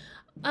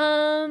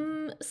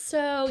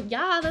 So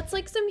yeah, that's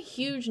like some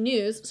huge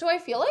news. So I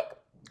feel like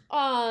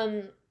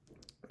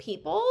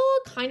people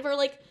kind of are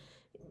like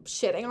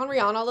shitting on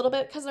Rihanna a little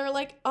bit because they're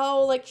like,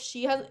 oh, like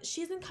she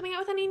isn't coming out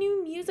with any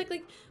new music,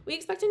 like we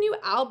expect a new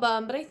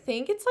album. But I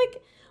think it's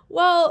like,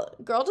 well,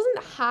 girl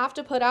doesn't have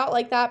to put out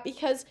like that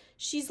because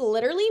she's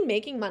literally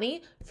making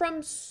money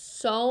from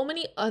so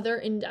many other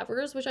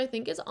endeavors, which I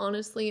think is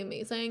honestly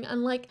amazing.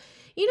 And like,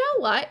 you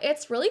know what?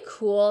 It's really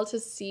cool to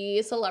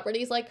see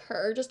celebrities like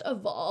her just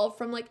evolve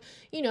from like,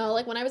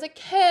 like when I was a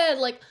kid,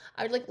 like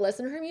I would like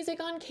listen to her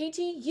music on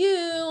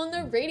KTU, on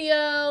the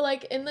radio,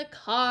 like in the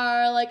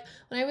car, like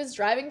when I was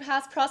driving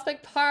past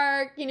Prospect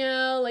Park,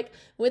 like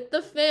with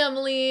the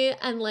family.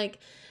 And like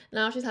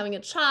now she's having a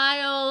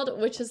child,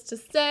 which is to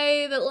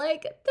say that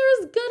like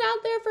there's good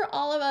out there for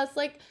all of us.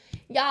 Like,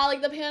 yeah,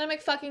 like the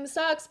pandemic fucking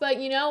sucks, but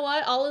you know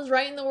what? All is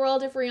right in the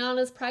world if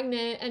Rihanna's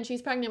pregnant and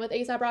she's pregnant with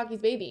A$AP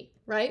Rocky's baby,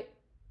 right?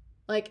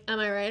 Like, am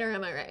I right or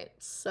am I right?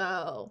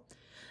 So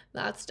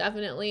that's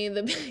definitely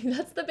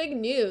that's the big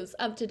news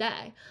of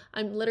today.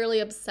 I'm literally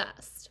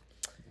obsessed.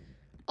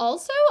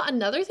 Also,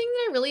 another thing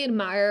that I really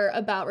admire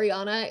about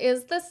Rihanna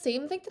is the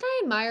same thing that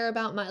I admire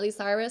about Miley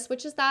Cyrus,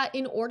 which is that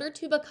in order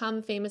to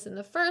become famous in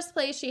the first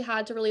place, she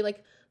had to really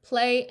like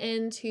play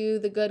into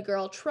the good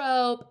girl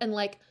trope and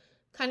like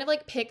kind of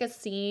like pick a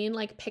scene,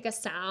 like pick a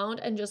sound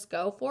and just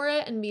go for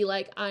it and be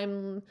like,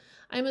 I'm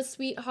a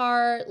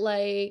sweetheart,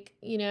 like,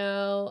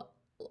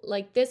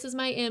 like this is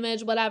my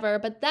image, whatever.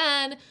 But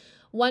then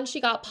once she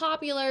got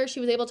popular, she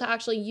was able to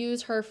actually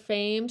use her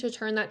fame to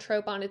turn that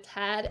trope on its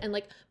head and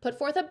like put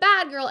forth a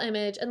bad girl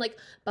image and like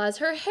buzz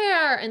her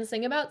hair and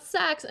sing about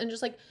sex and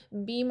just like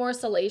be more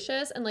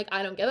salacious and like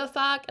I don't give a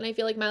fuck. And I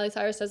feel like Miley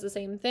Cyrus does the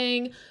same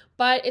thing,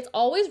 but it's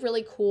always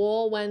really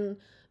cool when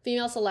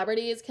female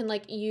celebrities can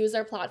like use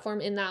their platform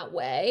in that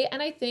way.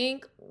 And I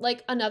think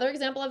like another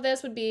example of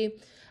this would be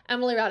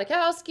Emily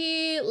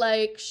Ratajkowski.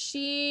 Like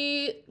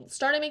she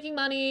started making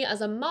money as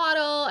a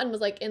model and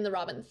was like in the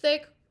Robin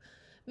Thicke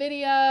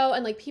video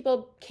and like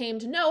people came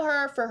to know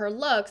her for her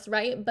looks,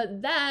 right?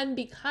 But then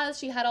because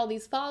she had all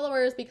these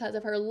followers because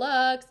of her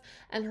looks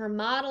and her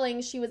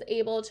modeling, she was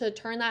able to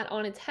turn that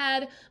on its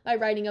head by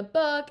writing a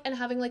book and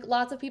having like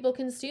lots of people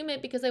consume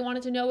it because they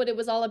wanted to know what it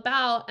was all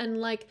about. And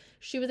like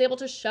she was able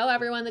to show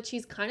everyone that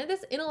she's kind of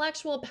this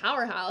intellectual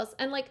powerhouse.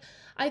 And like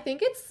I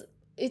think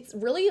it's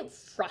really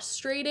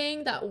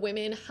frustrating that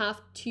women have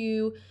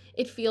to,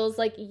 it feels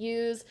like,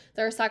 use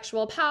their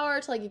sexual power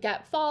to like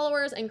get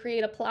followers and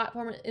create a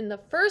platform in the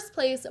first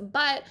place.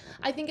 But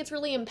I think it's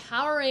really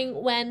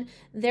empowering when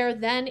they're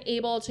then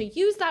able to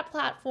use that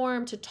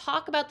platform to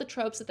talk about the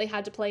tropes that they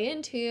had to play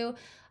into,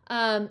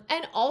 and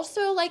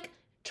also like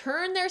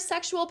turn their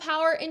sexual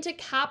power into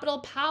capital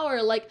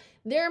power. Like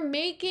they're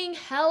making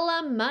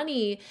hella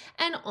money.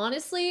 And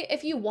honestly,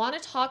 if you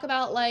want to talk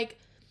about like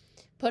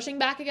pushing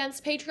back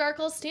against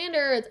patriarchal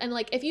standards and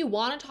like if you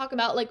want to talk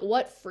about like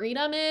what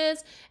freedom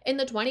is in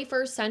the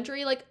 21st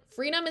century, like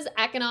freedom is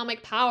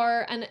economic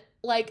power, and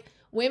like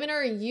women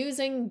are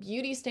using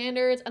beauty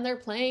standards and they're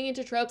playing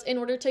into tropes in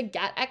order to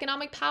get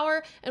economic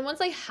power. And once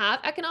they have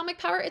economic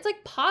power, it's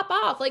like pop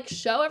off, like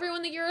show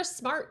everyone that you're a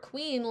smart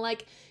queen.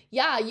 Like,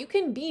 yeah, you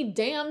can be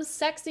damn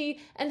sexy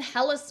and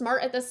hella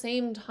smart at the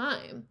same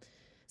time.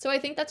 So I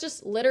think that's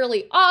just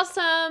literally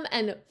awesome.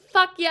 And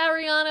fuck yeah,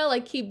 Rihanna,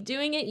 like keep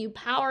doing it, you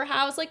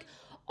powerhouse. Like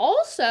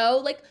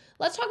also, like,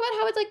 let's talk about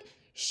how it's like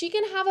she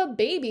can have a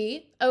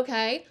baby,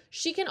 okay?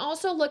 She can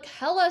also look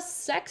hella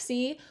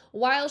sexy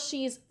while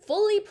she's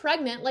fully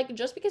pregnant. Like,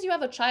 just because you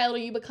have a child or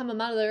you become a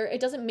mother,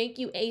 it doesn't make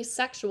you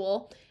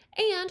asexual.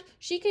 And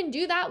she can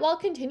do that while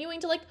continuing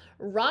to like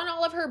run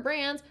all of her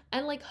brands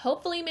and like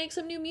hopefully make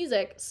some new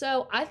music.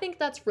 So I think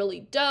that's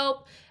really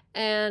dope.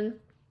 And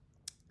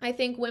I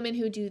think women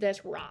who do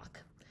this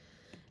rock.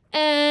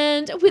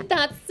 And with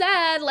that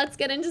said, let's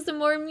get into some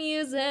more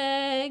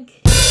music.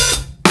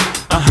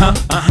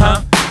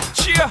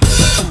 Cheer.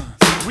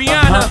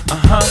 Rihanna.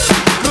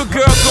 Good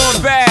girl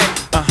going bad.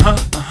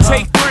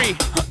 Take 3.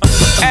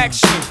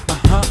 Action.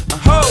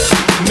 Ho.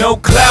 No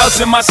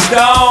clouds in my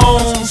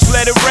stones.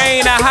 Let it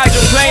rain. I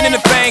hydroplane in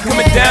the bank.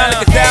 Coming down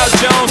like a Dow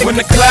Jones. When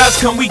the clouds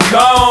come, we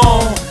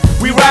gone.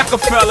 We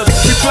Rockefellers,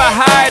 we fly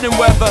higher than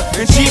weather,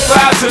 and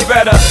G5s are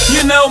better.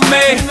 You know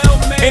me,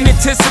 in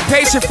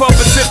anticipation for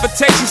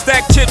precipitation,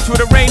 stack chips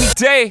with a rainy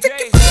day.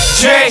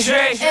 Jay,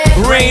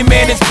 Rain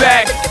Man is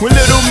back with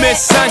Little Miss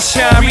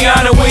Sunshine.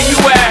 Rihanna, where you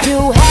at?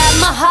 You have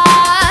my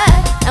heart,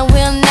 and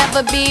we'll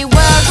never be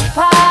worlds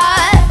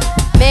apart.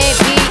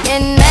 Maybe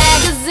in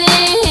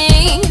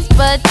magazines,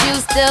 but you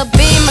still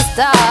be my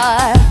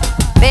star.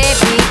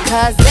 Baby,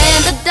 'cause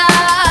in the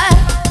dark,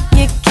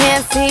 you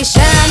can't see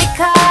shiny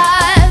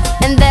cars.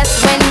 And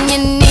that's when you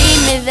need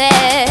me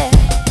there.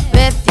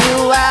 With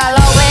you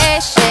I'll always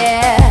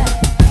share.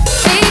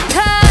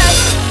 Because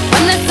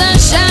when the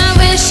sunshine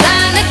we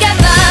shine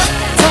together.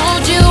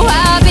 Told you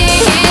I'll be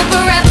here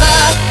forever.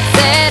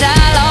 Said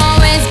I'll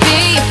always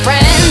be your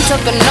friend.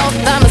 Took an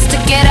oath, I'ma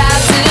stick it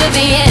out to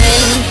the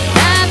end.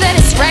 Now that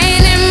it's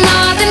raining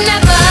more than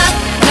ever,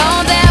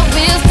 know that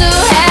we'll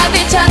still have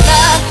each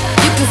other.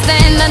 You can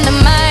stand under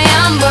my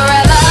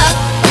umbrella.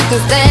 You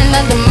can stand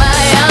under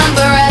my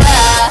umbrella.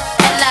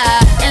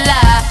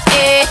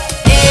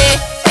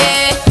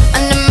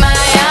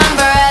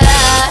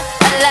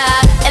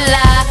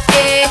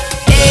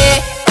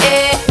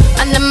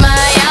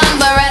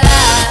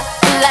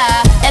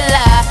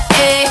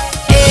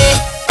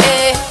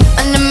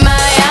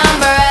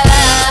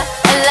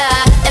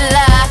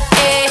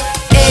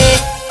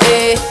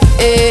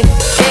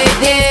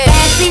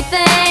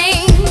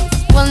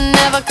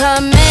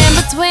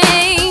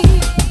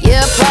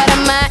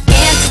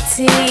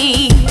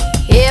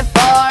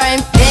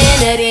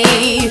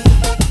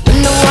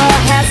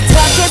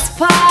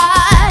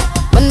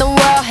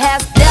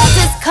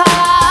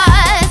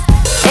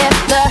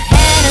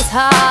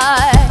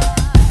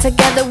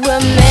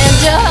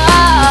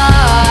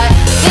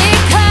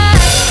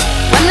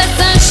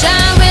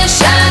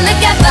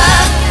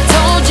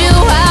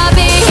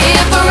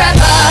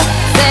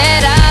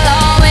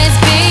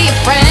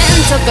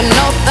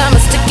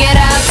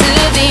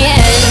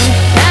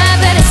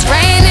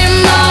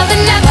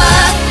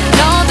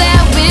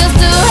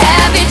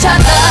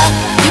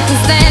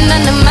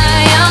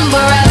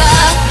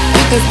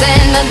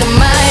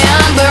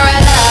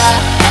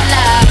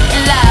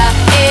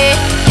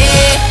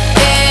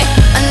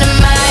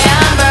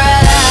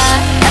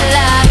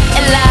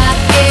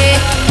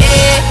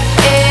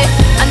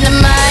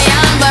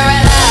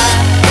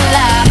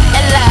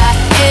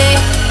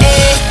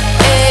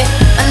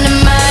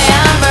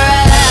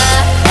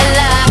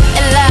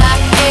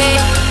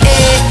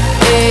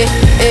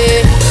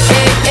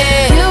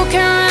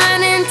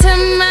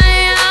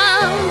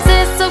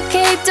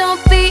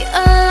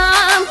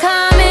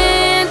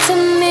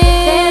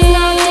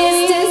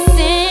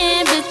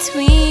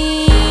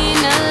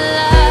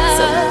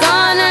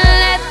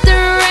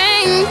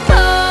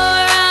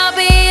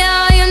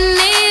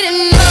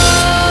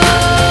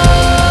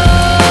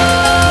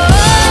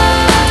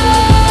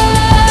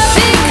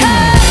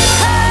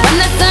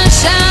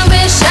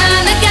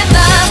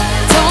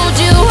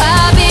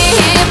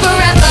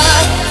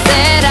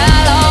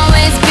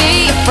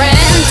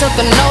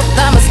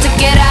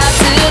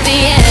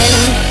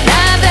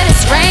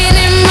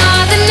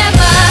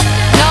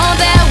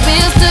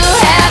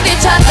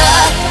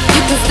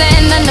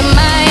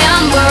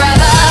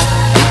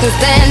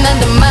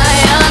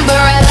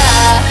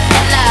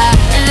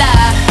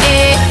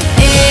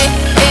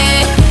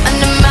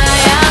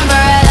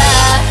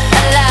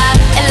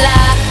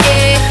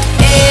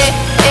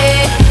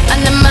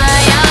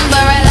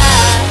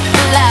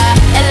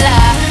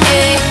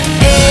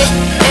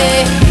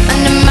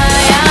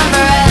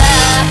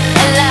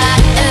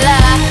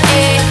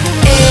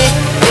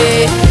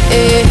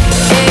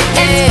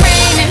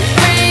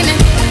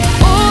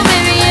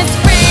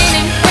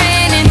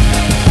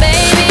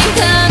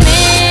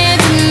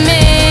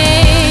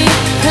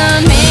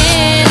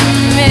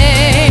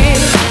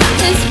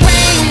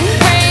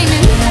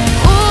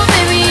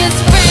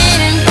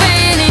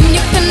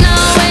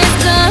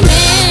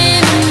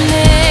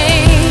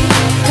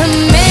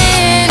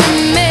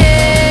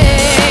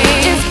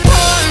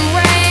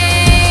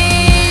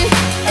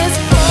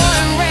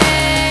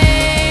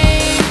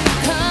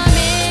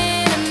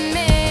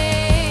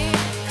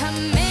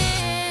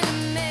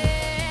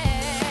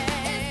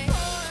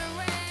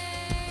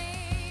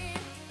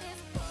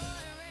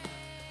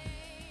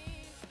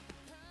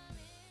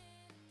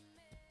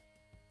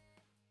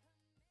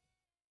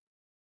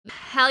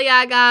 Hell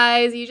yeah,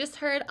 guys. You just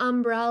heard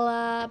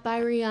Umbrella by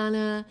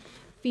Rihanna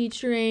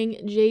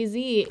featuring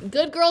Jay-Z.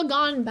 Good Girl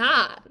Gone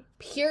Bad.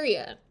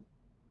 Period.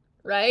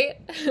 Right?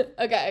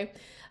 Okay.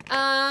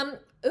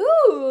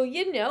 Ooh,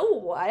 you know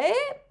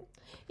what?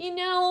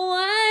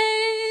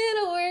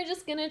 We're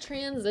just gonna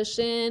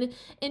transition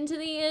into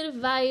the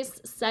advice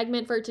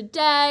segment for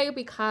today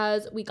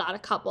because we got a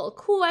couple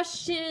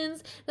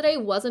questions that I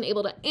wasn't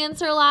able to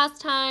answer last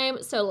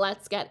time. So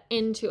let's get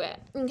into it.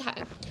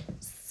 Okay.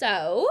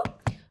 So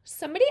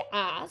somebody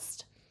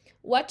asked,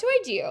 what do I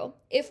do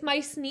if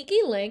my sneaky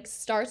link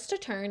starts to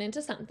turn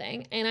into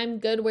something and I'm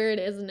good where it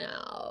is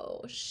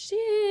now?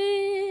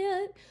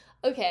 Shit.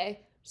 Okay.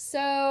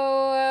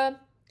 So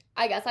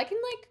I guess I can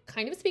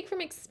kind of speak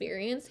from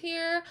experience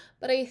here,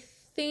 but I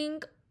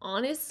think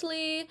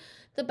honestly,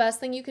 the best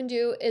thing you can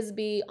do is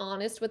be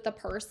honest with the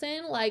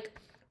person. Like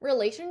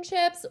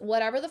relationships,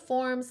 whatever the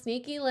form,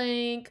 sneaky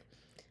link,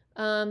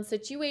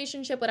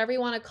 situationship, whatever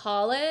you want to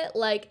call it,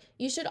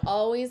 you should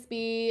always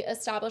be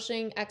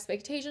establishing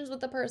expectations with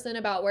the person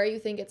about where you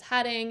think it's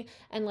heading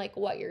and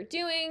what you're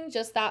doing,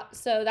 just that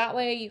so that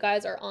way you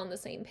guys are on the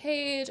same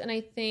page. And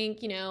I think,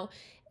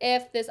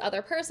 if this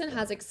other person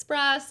has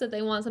expressed that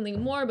they want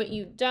something more but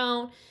you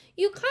don't,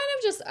 you kind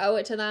of just owe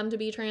it to them to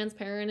be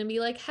transparent and be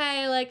like,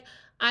 hey,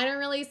 I don't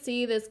really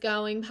see this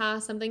going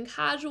past something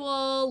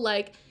casual.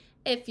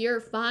 If you're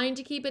fine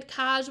to keep it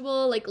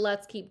casual,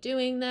 let's keep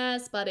doing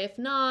this. But if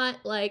not,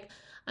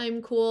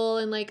 I'm cool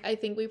and I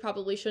think we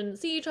probably shouldn't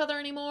see each other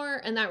anymore.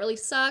 And that really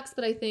sucks.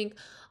 But I think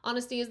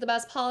honesty is the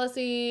best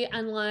policy,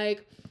 and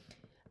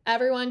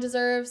everyone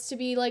deserves to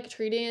be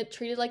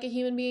treated like a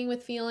human being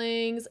with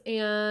feelings,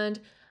 and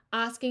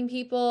asking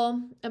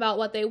people about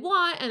what they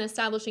want and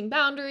establishing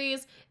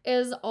boundaries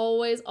is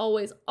always,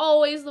 always,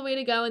 always the way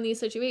to go in these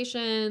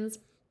situations.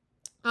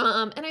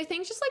 And I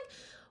think just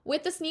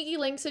with the sneaky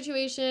link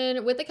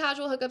situation, with the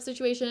casual hookup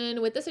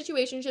situation, with the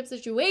situationship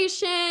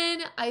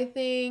situation, I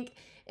think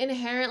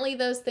inherently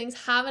those things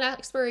have an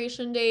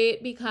expiration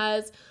date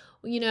because,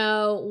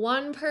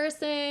 one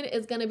person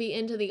is going to be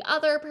into the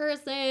other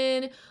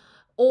person,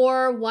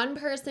 or one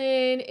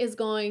person is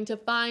going to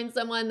find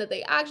someone that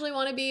they actually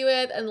want to be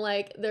with and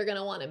they're going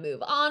to want to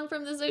move on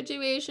from the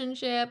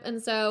situationship.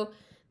 And so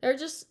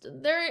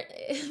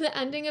the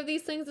ending of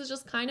these things is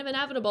just kind of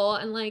inevitable.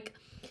 And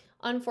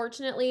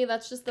unfortunately,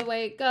 that's just the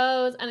way it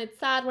goes, and it's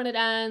sad when it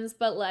ends,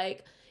 but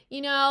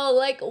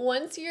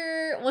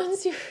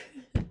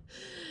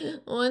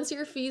once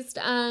your feast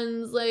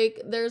ends,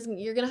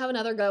 you're gonna have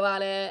another go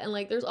at it, and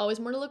there's always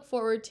more to look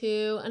forward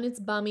to, and it's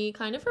bummy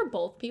kind of for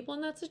both people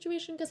in that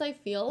situation, because I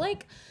feel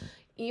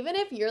even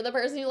if you're the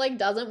person who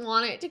doesn't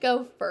want it to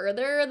go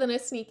further than a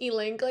sneaky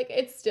link,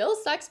 it still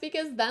sucks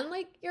because then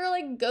your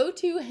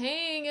go-to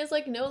hang is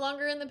no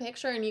longer in the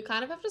picture and you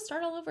kind of have to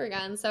start all over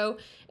again. So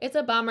it's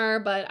a bummer,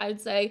 but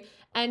I'd say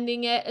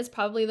ending it is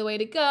probably the way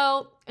to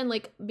go, and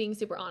being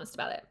super honest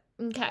about it.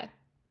 Okay.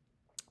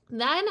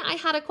 Then I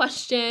had a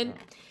question.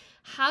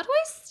 How do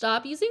I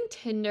stop using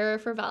Tinder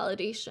for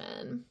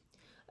validation?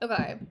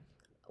 Okay.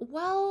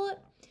 Well,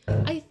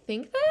 I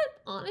think that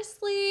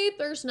honestly,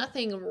 there's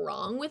nothing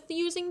wrong with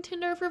using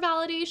Tinder for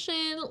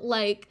validation.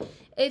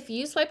 If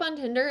you swipe on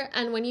Tinder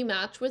and when you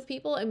match with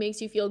people, it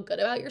makes you feel good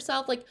about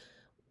yourself,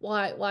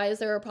 why is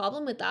there a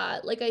problem with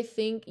that? I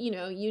think, you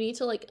need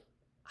to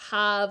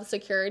have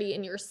security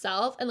in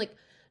yourself and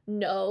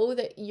know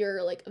that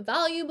you're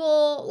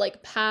valuable,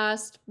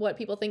 past what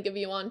people think of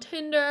you on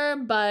Tinder.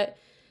 But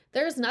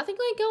there's nothing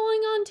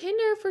going on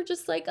Tinder for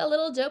just a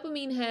little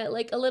dopamine hit,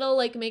 a little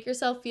make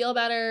yourself feel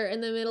better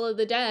in the middle of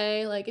the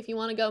day. If you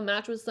want to go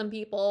match with some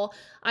people,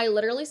 I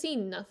literally see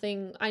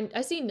nothing.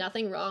 I see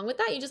nothing wrong with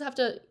that. You just have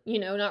to,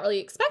 not really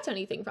expect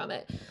anything from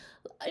it.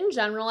 In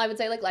general, I would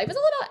say life is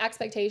all about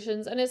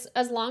expectations, and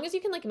as long as you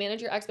can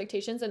manage your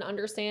expectations and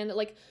understand that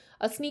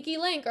a sneaky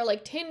link or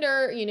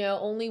Tinder,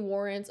 only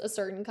warrants a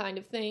certain kind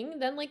of thing,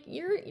 then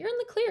you're in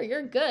the clear,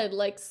 you're good.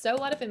 So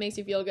what if it makes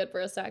you feel good for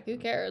a sec? Who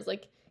cares?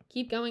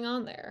 Keep going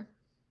on there.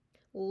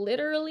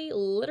 Literally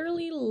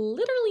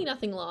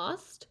nothing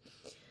lost.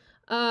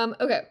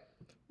 Okay.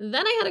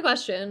 Then I had a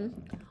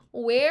question.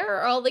 Where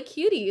are all the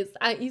cuties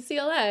at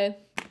UCLA?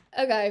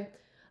 Okay.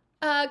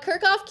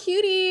 Kirchhoff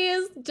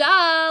cuties,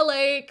 duh,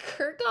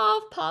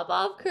 Kirchhoff, pop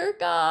off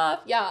Kirchhoff.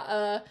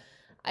 Yeah,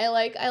 I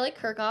like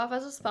Kirchhoff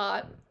as a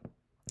spot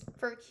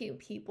for cute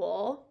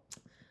people.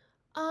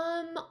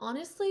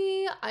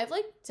 Honestly, I've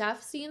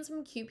seen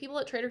some cute people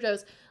at Trader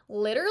Joe's.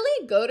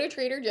 Literally go to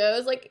Trader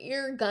Joe's,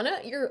 you're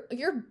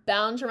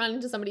bound to run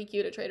into somebody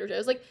cute at Trader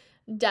Joe's,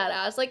 dead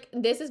ass,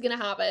 this is gonna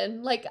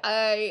happen.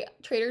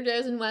 Trader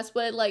Joe's in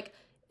Westwood,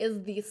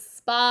 is the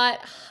spot.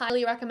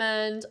 Highly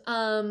recommend.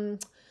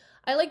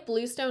 I like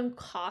Bluestone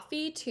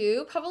Coffee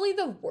too. Probably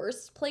the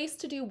worst place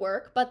to do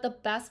work, but the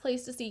best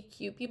place to see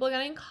cute people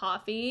getting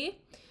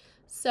coffee.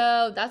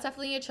 So that's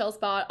definitely a chill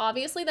spot.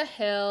 Obviously the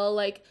Hill,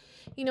 I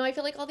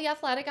feel all the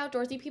athletic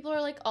outdoorsy people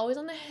are always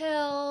on the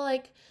Hill,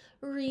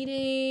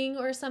 reading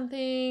or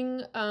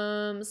something.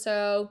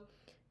 So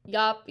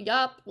yup,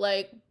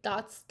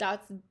 that's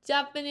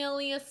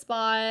definitely a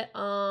spot.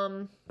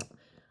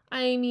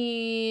 I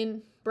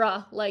mean,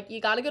 bruh, like, you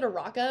gotta go to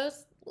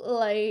Rocco's.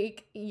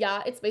 Like,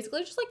 yeah, it's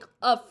basically just like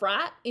a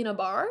frat in a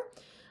bar.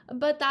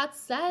 But that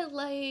said,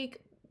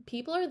 like,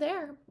 people are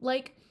there.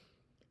 Like,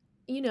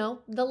 you know,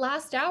 the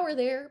last hour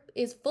there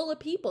is full of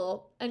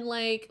people. And,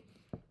 like,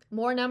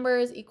 more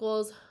numbers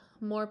equals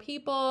more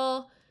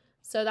people.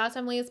 So that's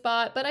definitely a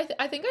spot. But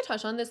I think I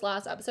touched on this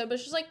last episode, but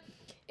it's just like,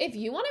 if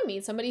you want to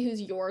meet somebody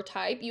who's your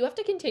type, you have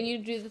to continue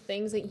to do the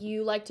things that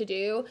you like to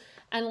do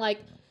and, like,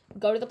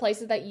 go to the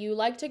places that you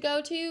like to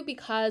go to,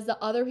 because the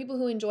other people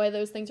who enjoy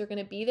those things are going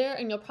to be there,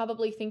 and you'll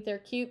probably think they're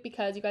cute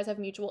because you guys have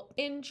mutual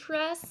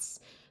interests.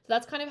 So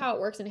that's kind of how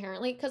it works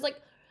inherently. Because, like,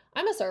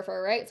 I'm a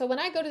surfer, right? So when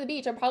I go to the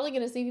beach, I'm probably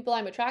going to see people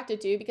I'm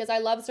attracted to because I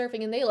love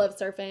surfing and they love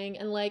surfing.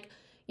 And, like,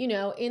 you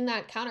know, in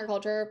that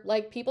counterculture,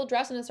 like, people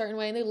dress in a certain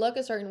way and they look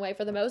a certain way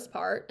for the most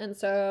part. And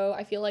so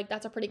I feel like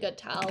that's a pretty good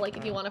tell, like,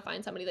 if you want to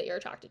find somebody that you're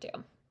attracted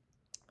to.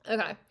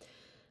 Okay.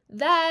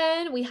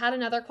 Then we had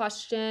another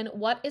question.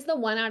 What is the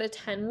 1 out of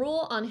 10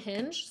 rule on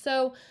Hinge?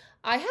 So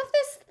I have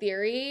this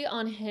theory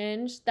on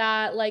Hinge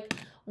that, like,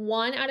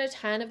 1 out of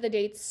 10 of the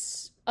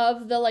dates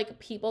of the, like,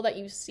 people that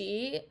you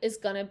see is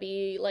gonna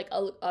be, like,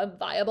 a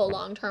viable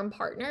long-term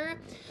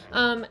partner.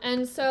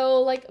 And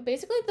so, like,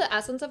 basically the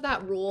essence of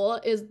that rule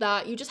is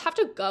that you just have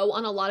to go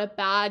on a lot of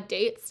bad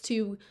dates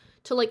to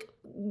like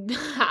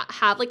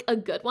have like a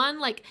good one.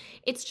 Like,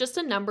 it's just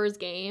a numbers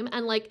game.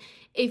 And, like,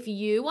 if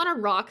you want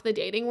to rock the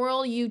dating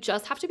world, you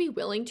just have to be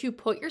willing to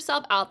put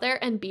yourself out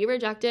there and be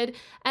rejected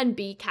and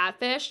be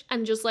catfished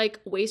and just, like,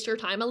 waste your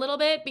time a little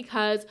bit,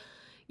 because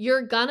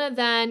you're gonna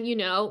then, you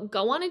know,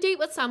 go on a date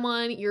with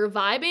someone, you're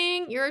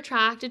vibing, you're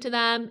attracted to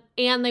them,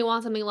 and they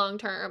want something long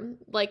term.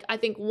 Like, I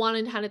think 1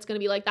 in 10 it's gonna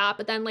be like that,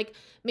 but then, like,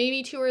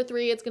 maybe 2 or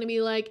 3 it's gonna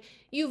be like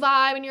you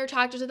vibe and you're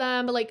attracted to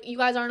them, but, like, you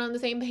guys aren't on the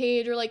same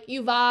page, or, like,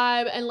 you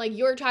vibe and, like,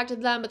 you're attracted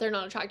to them but they're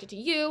not attracted to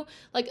you.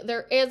 Like,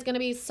 there is gonna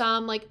be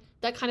some, like,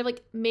 that kind of,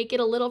 like, make it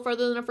a little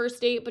further than a first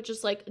date but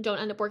just, like, don't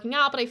end up working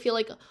out. But I feel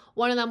like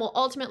one of them will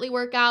ultimately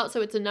work out,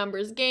 so it's a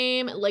numbers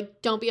game.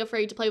 Like, don't be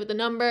afraid to play with the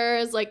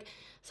numbers, like,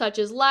 such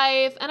is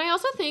life. And I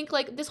also think,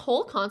 like, this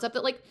whole concept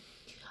that, like,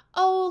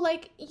 oh,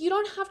 like, you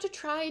don't have to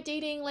try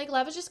dating, like,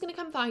 love is just gonna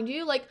come find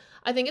you. Like,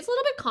 I think it's a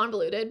little bit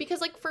convoluted,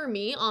 because, like, for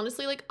me,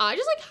 honestly, like, I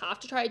just, like, have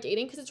to try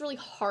dating because it's really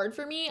hard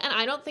for me, and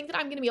I don't think that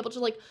I'm gonna be able to,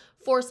 like,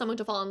 force someone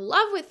to fall in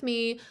love with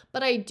me.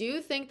 But I do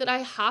think that I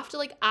have to,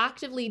 like,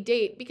 actively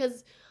date,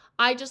 because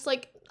I just,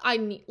 like, I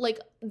need, like,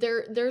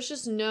 there's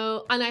just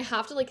no, and I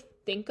have to, like,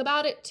 think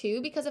about it too,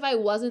 because if I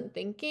wasn't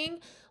thinking,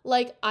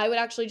 like, I would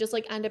actually just,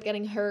 like, end up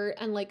getting hurt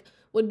and, like,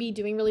 would be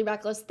doing really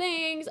reckless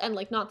things and,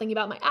 like, not thinking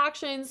about my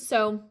actions.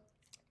 So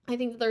I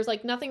think that there's,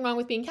 like, nothing wrong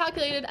with being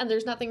calculated, and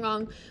there's nothing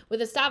wrong with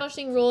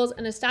establishing rules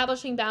and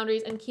establishing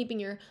boundaries and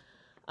keeping your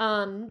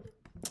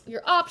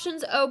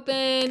options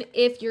open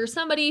if you're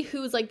somebody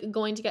who's, like,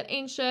 going to get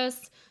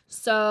anxious.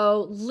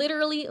 So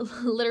literally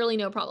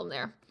no problem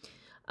there.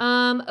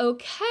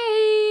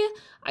 Okay,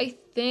 I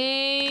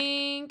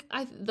think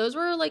those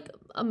were, like,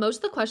 most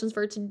of the questions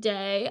for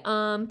today.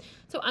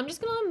 So I'm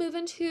just gonna move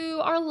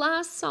into our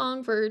last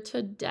song for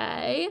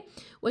today,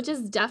 which is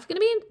definitely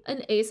gonna be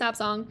an ASAP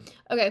song.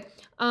 Okay,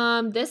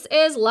 this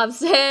is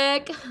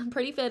Lovesick,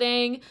 pretty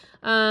fitting,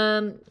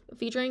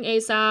 featuring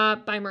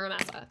ASAP by Mura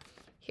Mesa.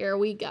 Here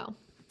we go.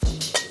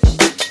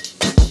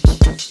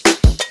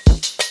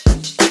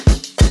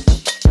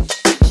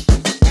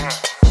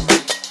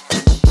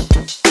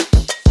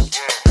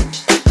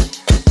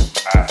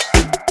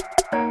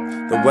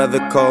 The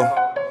weather cold,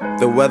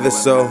 the weather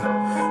so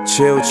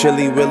chill,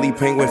 chilly, willy,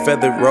 penguin,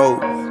 feathered road.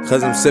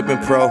 Cause I'm sipping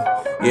pro,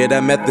 yeah,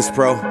 that meth is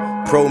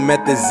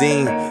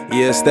promethazine,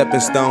 yeah,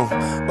 stepping stone.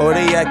 Oh,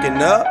 they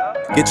acting up,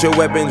 get your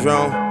weapons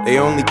wrong. They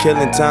only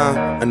killing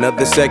time,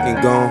 another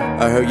second gone.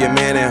 I heard your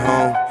man at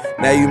home,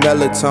 now you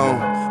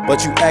melatonin,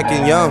 but you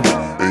acting young,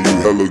 and you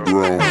hella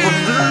grown.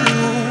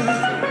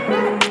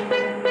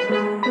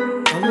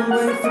 I'm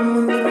away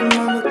from my little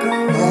mama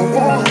gone.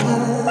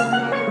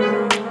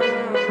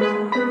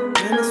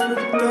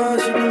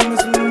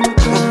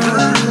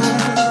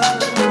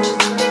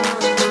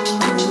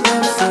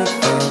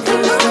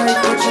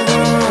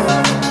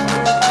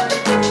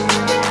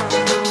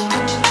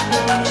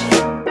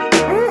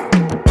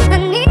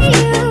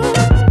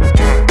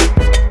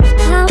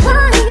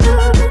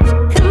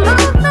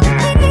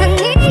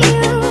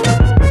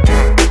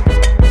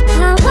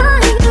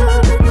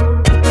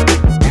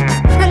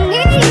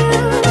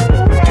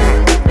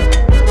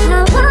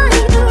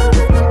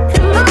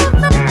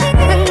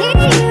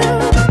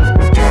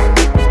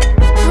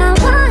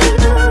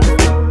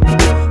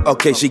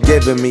 Okay, she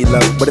giving me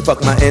love, but it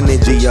fuck my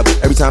energy up.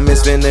 Every time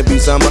it's finna be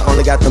summer,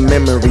 only got the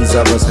memories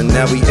of us. And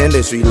now we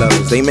industry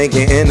lovers, they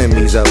making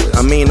enemies of us.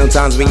 I mean,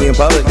 sometimes we in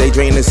public, they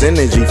drain this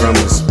energy from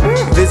us.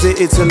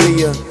 Visit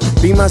Italia,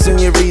 be my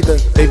senorita.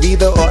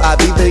 Evita or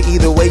Ibiza,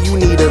 either way you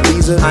need a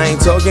visa. I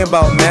ain't talking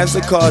about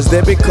MasterCards,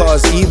 debit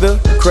cards either.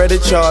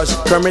 Credit charge,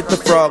 Kermit the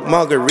Frog,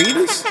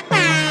 margaritas.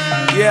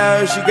 Yeah, I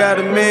heard she got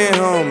a man,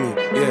 homie.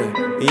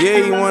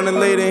 Yeah, he wanna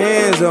lay their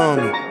hands on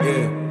me.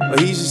 Yeah. But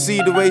he should see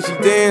the way she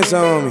dance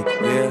on me,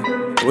 yeah.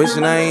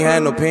 Wishing I ain't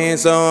had no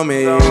pants on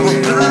me.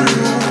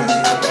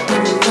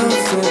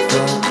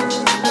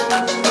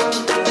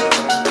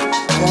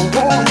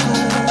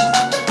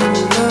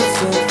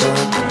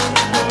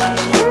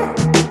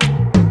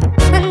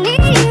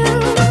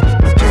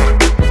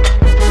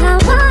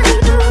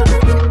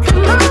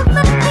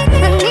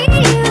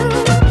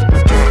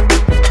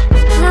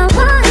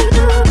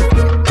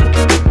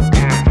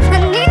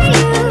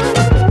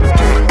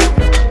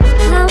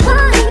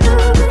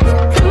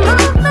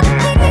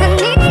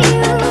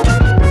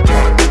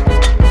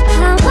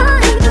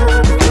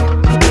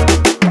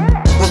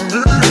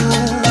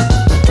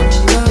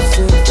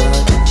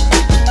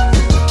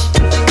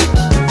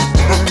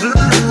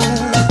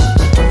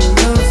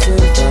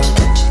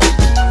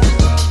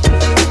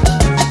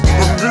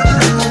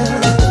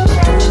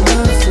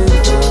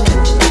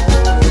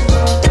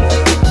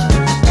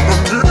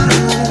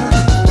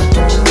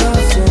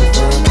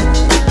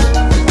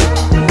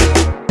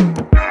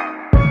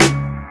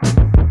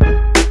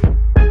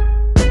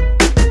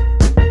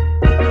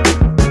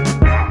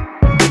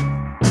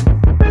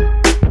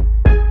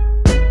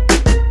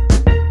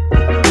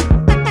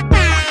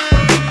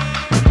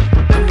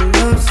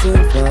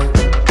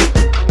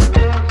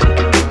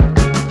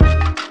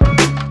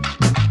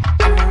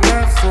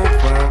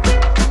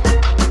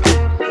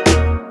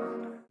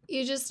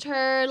 You just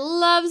heard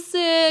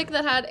Lovesick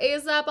that had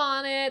ASAP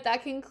on it.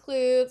 That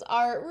concludes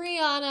our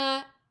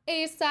Rihanna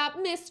ASAP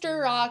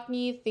Mr.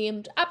 Rockney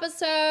themed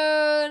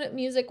episode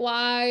music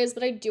wise,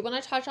 but I do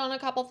want to touch on a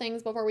couple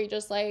things before we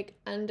just like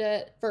end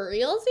it for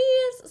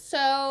realsies.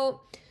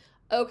 So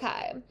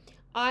okay,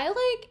 I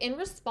like in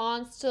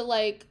response to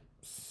like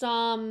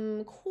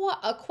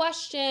a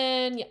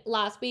question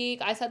last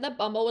week, I said that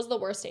Bumble was the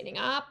worst dating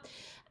app.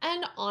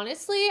 And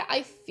honestly,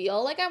 I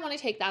feel like I want to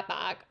take that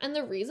back. And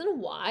the reason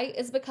why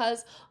is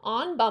because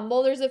on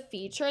Bumble, there's a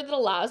feature that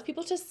allows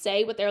people to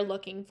say what they're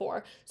looking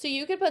for. So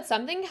you could put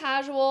something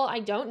casual, I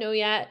don't know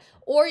yet,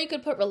 or you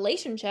could put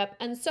relationship.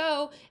 And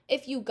so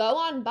if you go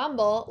on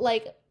Bumble,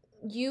 like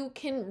you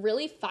can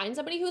really find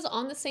somebody who's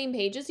on the same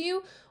page as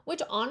you,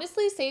 which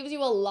honestly saves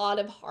you a lot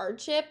of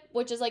hardship,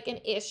 which is like an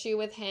issue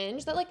with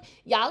Hinge that like,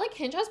 yeah, like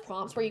Hinge has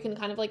prompts where you can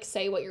kind of like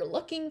say what you're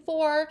looking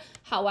for.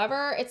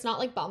 However, it's not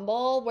like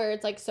Bumble where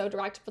it's like so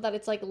direct that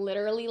it's like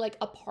literally like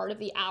a part of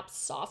the app's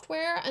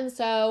software. And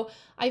so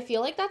I feel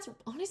like that's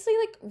honestly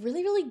like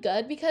really, really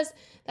good because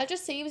that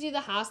just saves you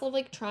the hassle of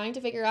like trying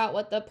to figure out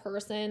what the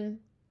person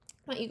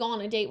that you go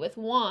on a date with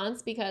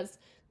wants because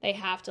they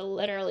have to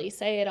literally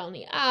say it on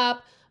the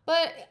app.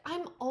 But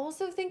I'm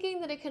also thinking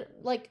that it could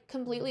like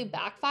completely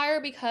backfire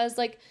because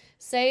like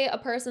say a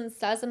person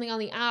says something on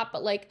the app,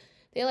 but like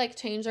they like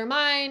change their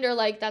mind or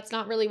like that's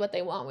not really what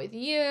they want with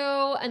you.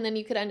 And then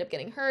you could end up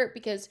getting hurt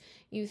because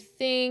you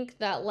think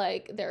that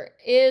like there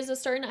is a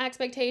certain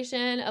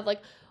expectation of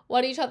like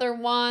what each other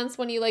wants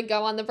when you like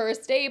go on the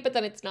first date, but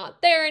then it's not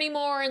there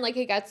anymore. And like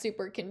it gets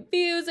super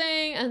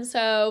confusing. And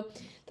so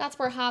that's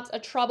perhaps a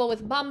trouble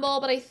with Bumble,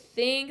 but I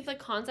think the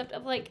concept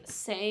of like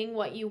saying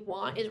what you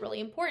want is really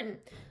important.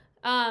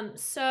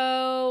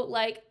 So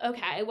like,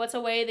 okay, what's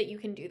a way that you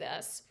can do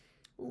this?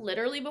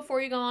 Literally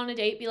before you go on a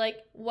date, be like,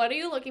 what are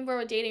you looking for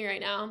with dating right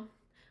now?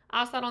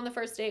 Ask that on the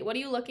first date. What are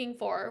you looking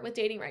for with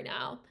dating right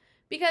now?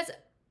 Because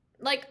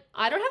like,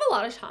 I don't have a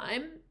lot of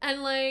time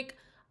and like,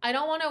 I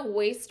don't want to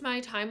waste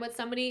my time with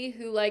somebody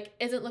who like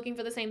isn't looking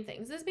for the same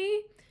things as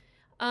me.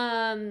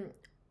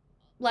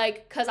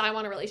 Like, cause I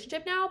want a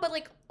relationship now, but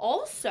like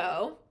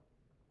also,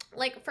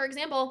 like for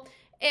example,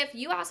 if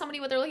you ask somebody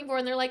what they're looking for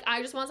and they're like,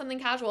 I just want something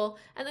casual,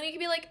 and then you can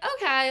be like,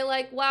 okay,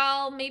 like,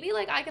 well, maybe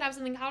like I could have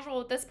something casual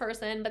with this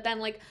person, but then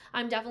like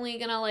I'm definitely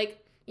gonna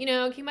like, you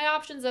know, keep my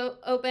options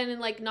open and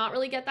like not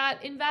really get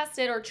that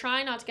invested or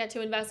try not to get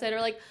too invested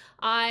or like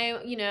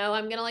I'm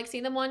gonna like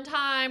see them one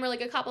time or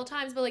like a couple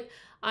times, but like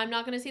I'm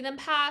not going to see them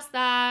past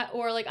that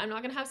or like I'm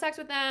not going to have sex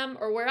with them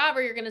or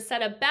wherever. You're going to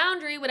set a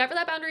boundary, whatever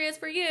that boundary is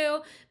for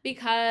you,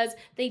 because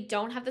they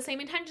don't have the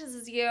same intentions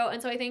as you.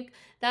 And so I think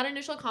that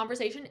initial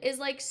conversation is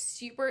like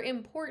super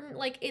important.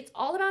 Like it's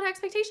all about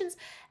expectations.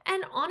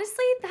 And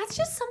honestly, that's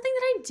just something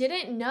that I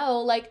didn't know.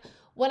 Like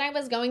when I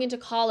was going into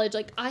college,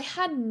 like I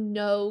had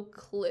no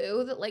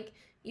clue that like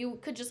you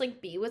could just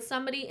like be with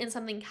somebody in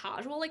something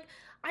casual. Like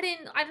I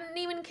didn't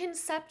even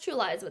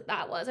conceptualize what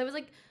that was. I was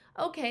like,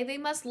 okay, they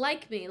must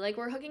like me. Like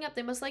we're hooking up,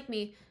 they must like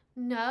me.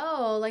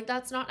 No, like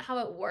that's not how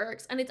it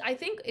works. And I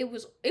think it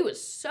was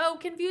so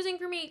confusing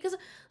for me because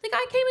like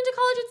I came into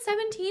college at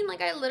 17,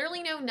 like I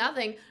literally know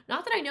nothing.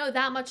 Not that I know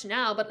that much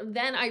now, but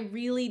then I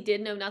really did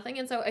know nothing.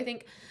 And so I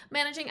think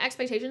managing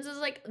expectations is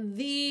like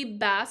the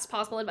best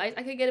possible advice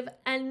I could give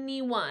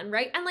anyone,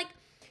 right? And like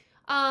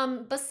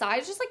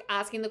besides just like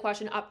asking the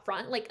question up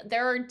front, like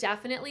there are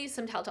definitely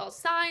some telltale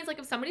signs. Like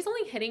if somebody's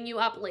only hitting you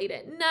up late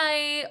at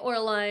night or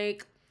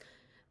like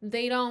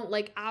they don't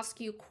like ask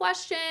you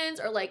questions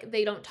or like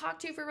they don't talk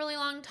to you for a really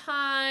long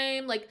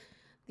time, like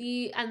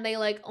and they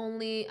like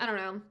only, I don't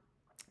know,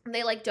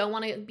 they like don't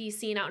want to be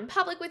seen out in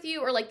public with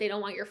you or like they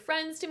don't want your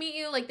friends to meet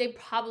you, like they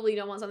probably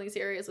don't want something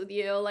serious with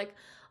you. Like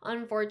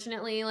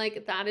unfortunately,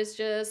 like that's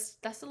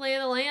the lay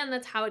of the land.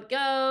 That's how it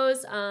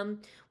goes.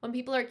 When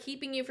people are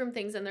keeping you from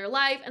things in their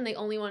life and they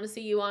only want to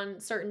see you on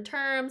certain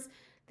terms,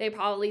 they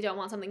probably don't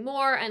want something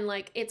more. And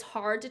like, it's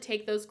hard to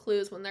take those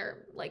clues when they're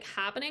like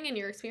happening and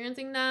you're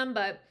experiencing them,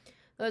 but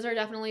those are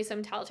definitely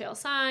some telltale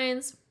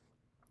signs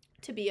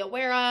to be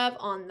aware of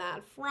on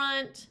that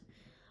front.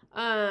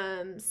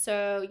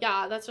 So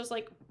yeah, that's just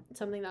like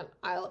something that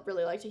I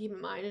really like to keep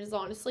in mind. It has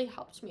honestly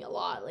helped me a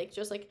lot. Like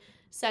just like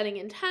setting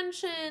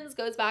intentions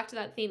goes back to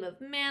that theme of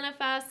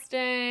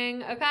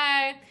manifesting.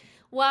 Okay.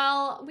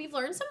 Well, we've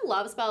learned some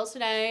love spells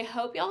today.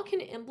 Hope y'all can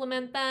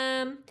implement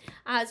them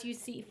as you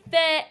see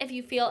fit. If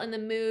you feel in the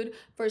mood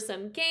for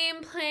some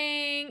game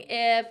playing,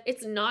 if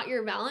it's not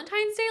your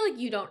Valentine's Day, like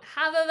you don't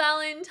have a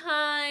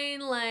Valentine,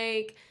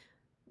 like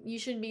you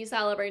should be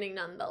celebrating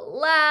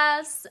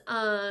nonetheless.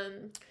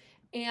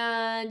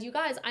 And you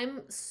guys,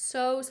 I'm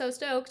so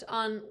stoked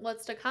on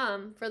what's to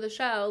come for the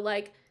show.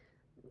 Like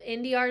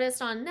indie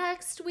artist on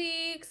next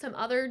week, some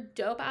other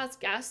dope ass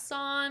guests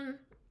on.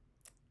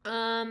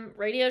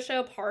 Radio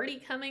show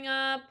party coming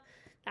up.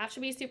 That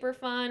should be super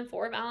fun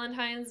for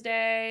Valentine's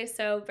Day.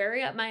 So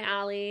very up my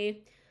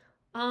alley.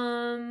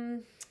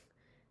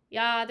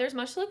 Yeah, there's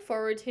much to look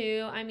forward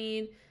to. I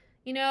mean,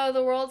 you know,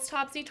 the world's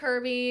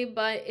topsy-turvy,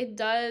 but it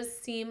does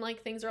seem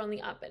like things are on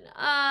the up and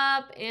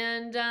up.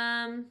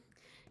 And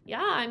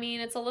yeah, I mean,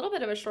 it's a little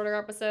bit of a shorter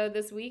episode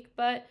this week,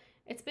 but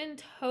it's been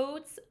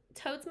totes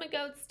my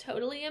goats,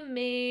 totally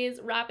amazed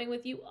rapping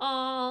with you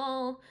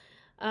all.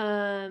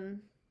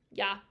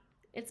 Yeah.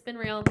 It's been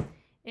real.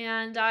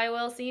 And I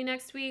will see you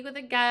next week with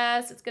a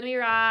guest. It's going to be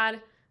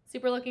rad.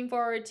 Super looking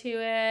forward to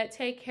it.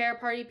 Take care,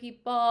 party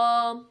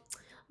people.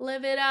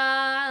 Live it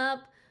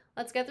up.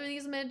 Let's get through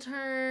these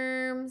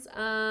midterms.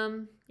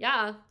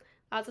 Yeah,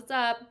 that's what's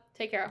up.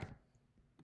 Take care.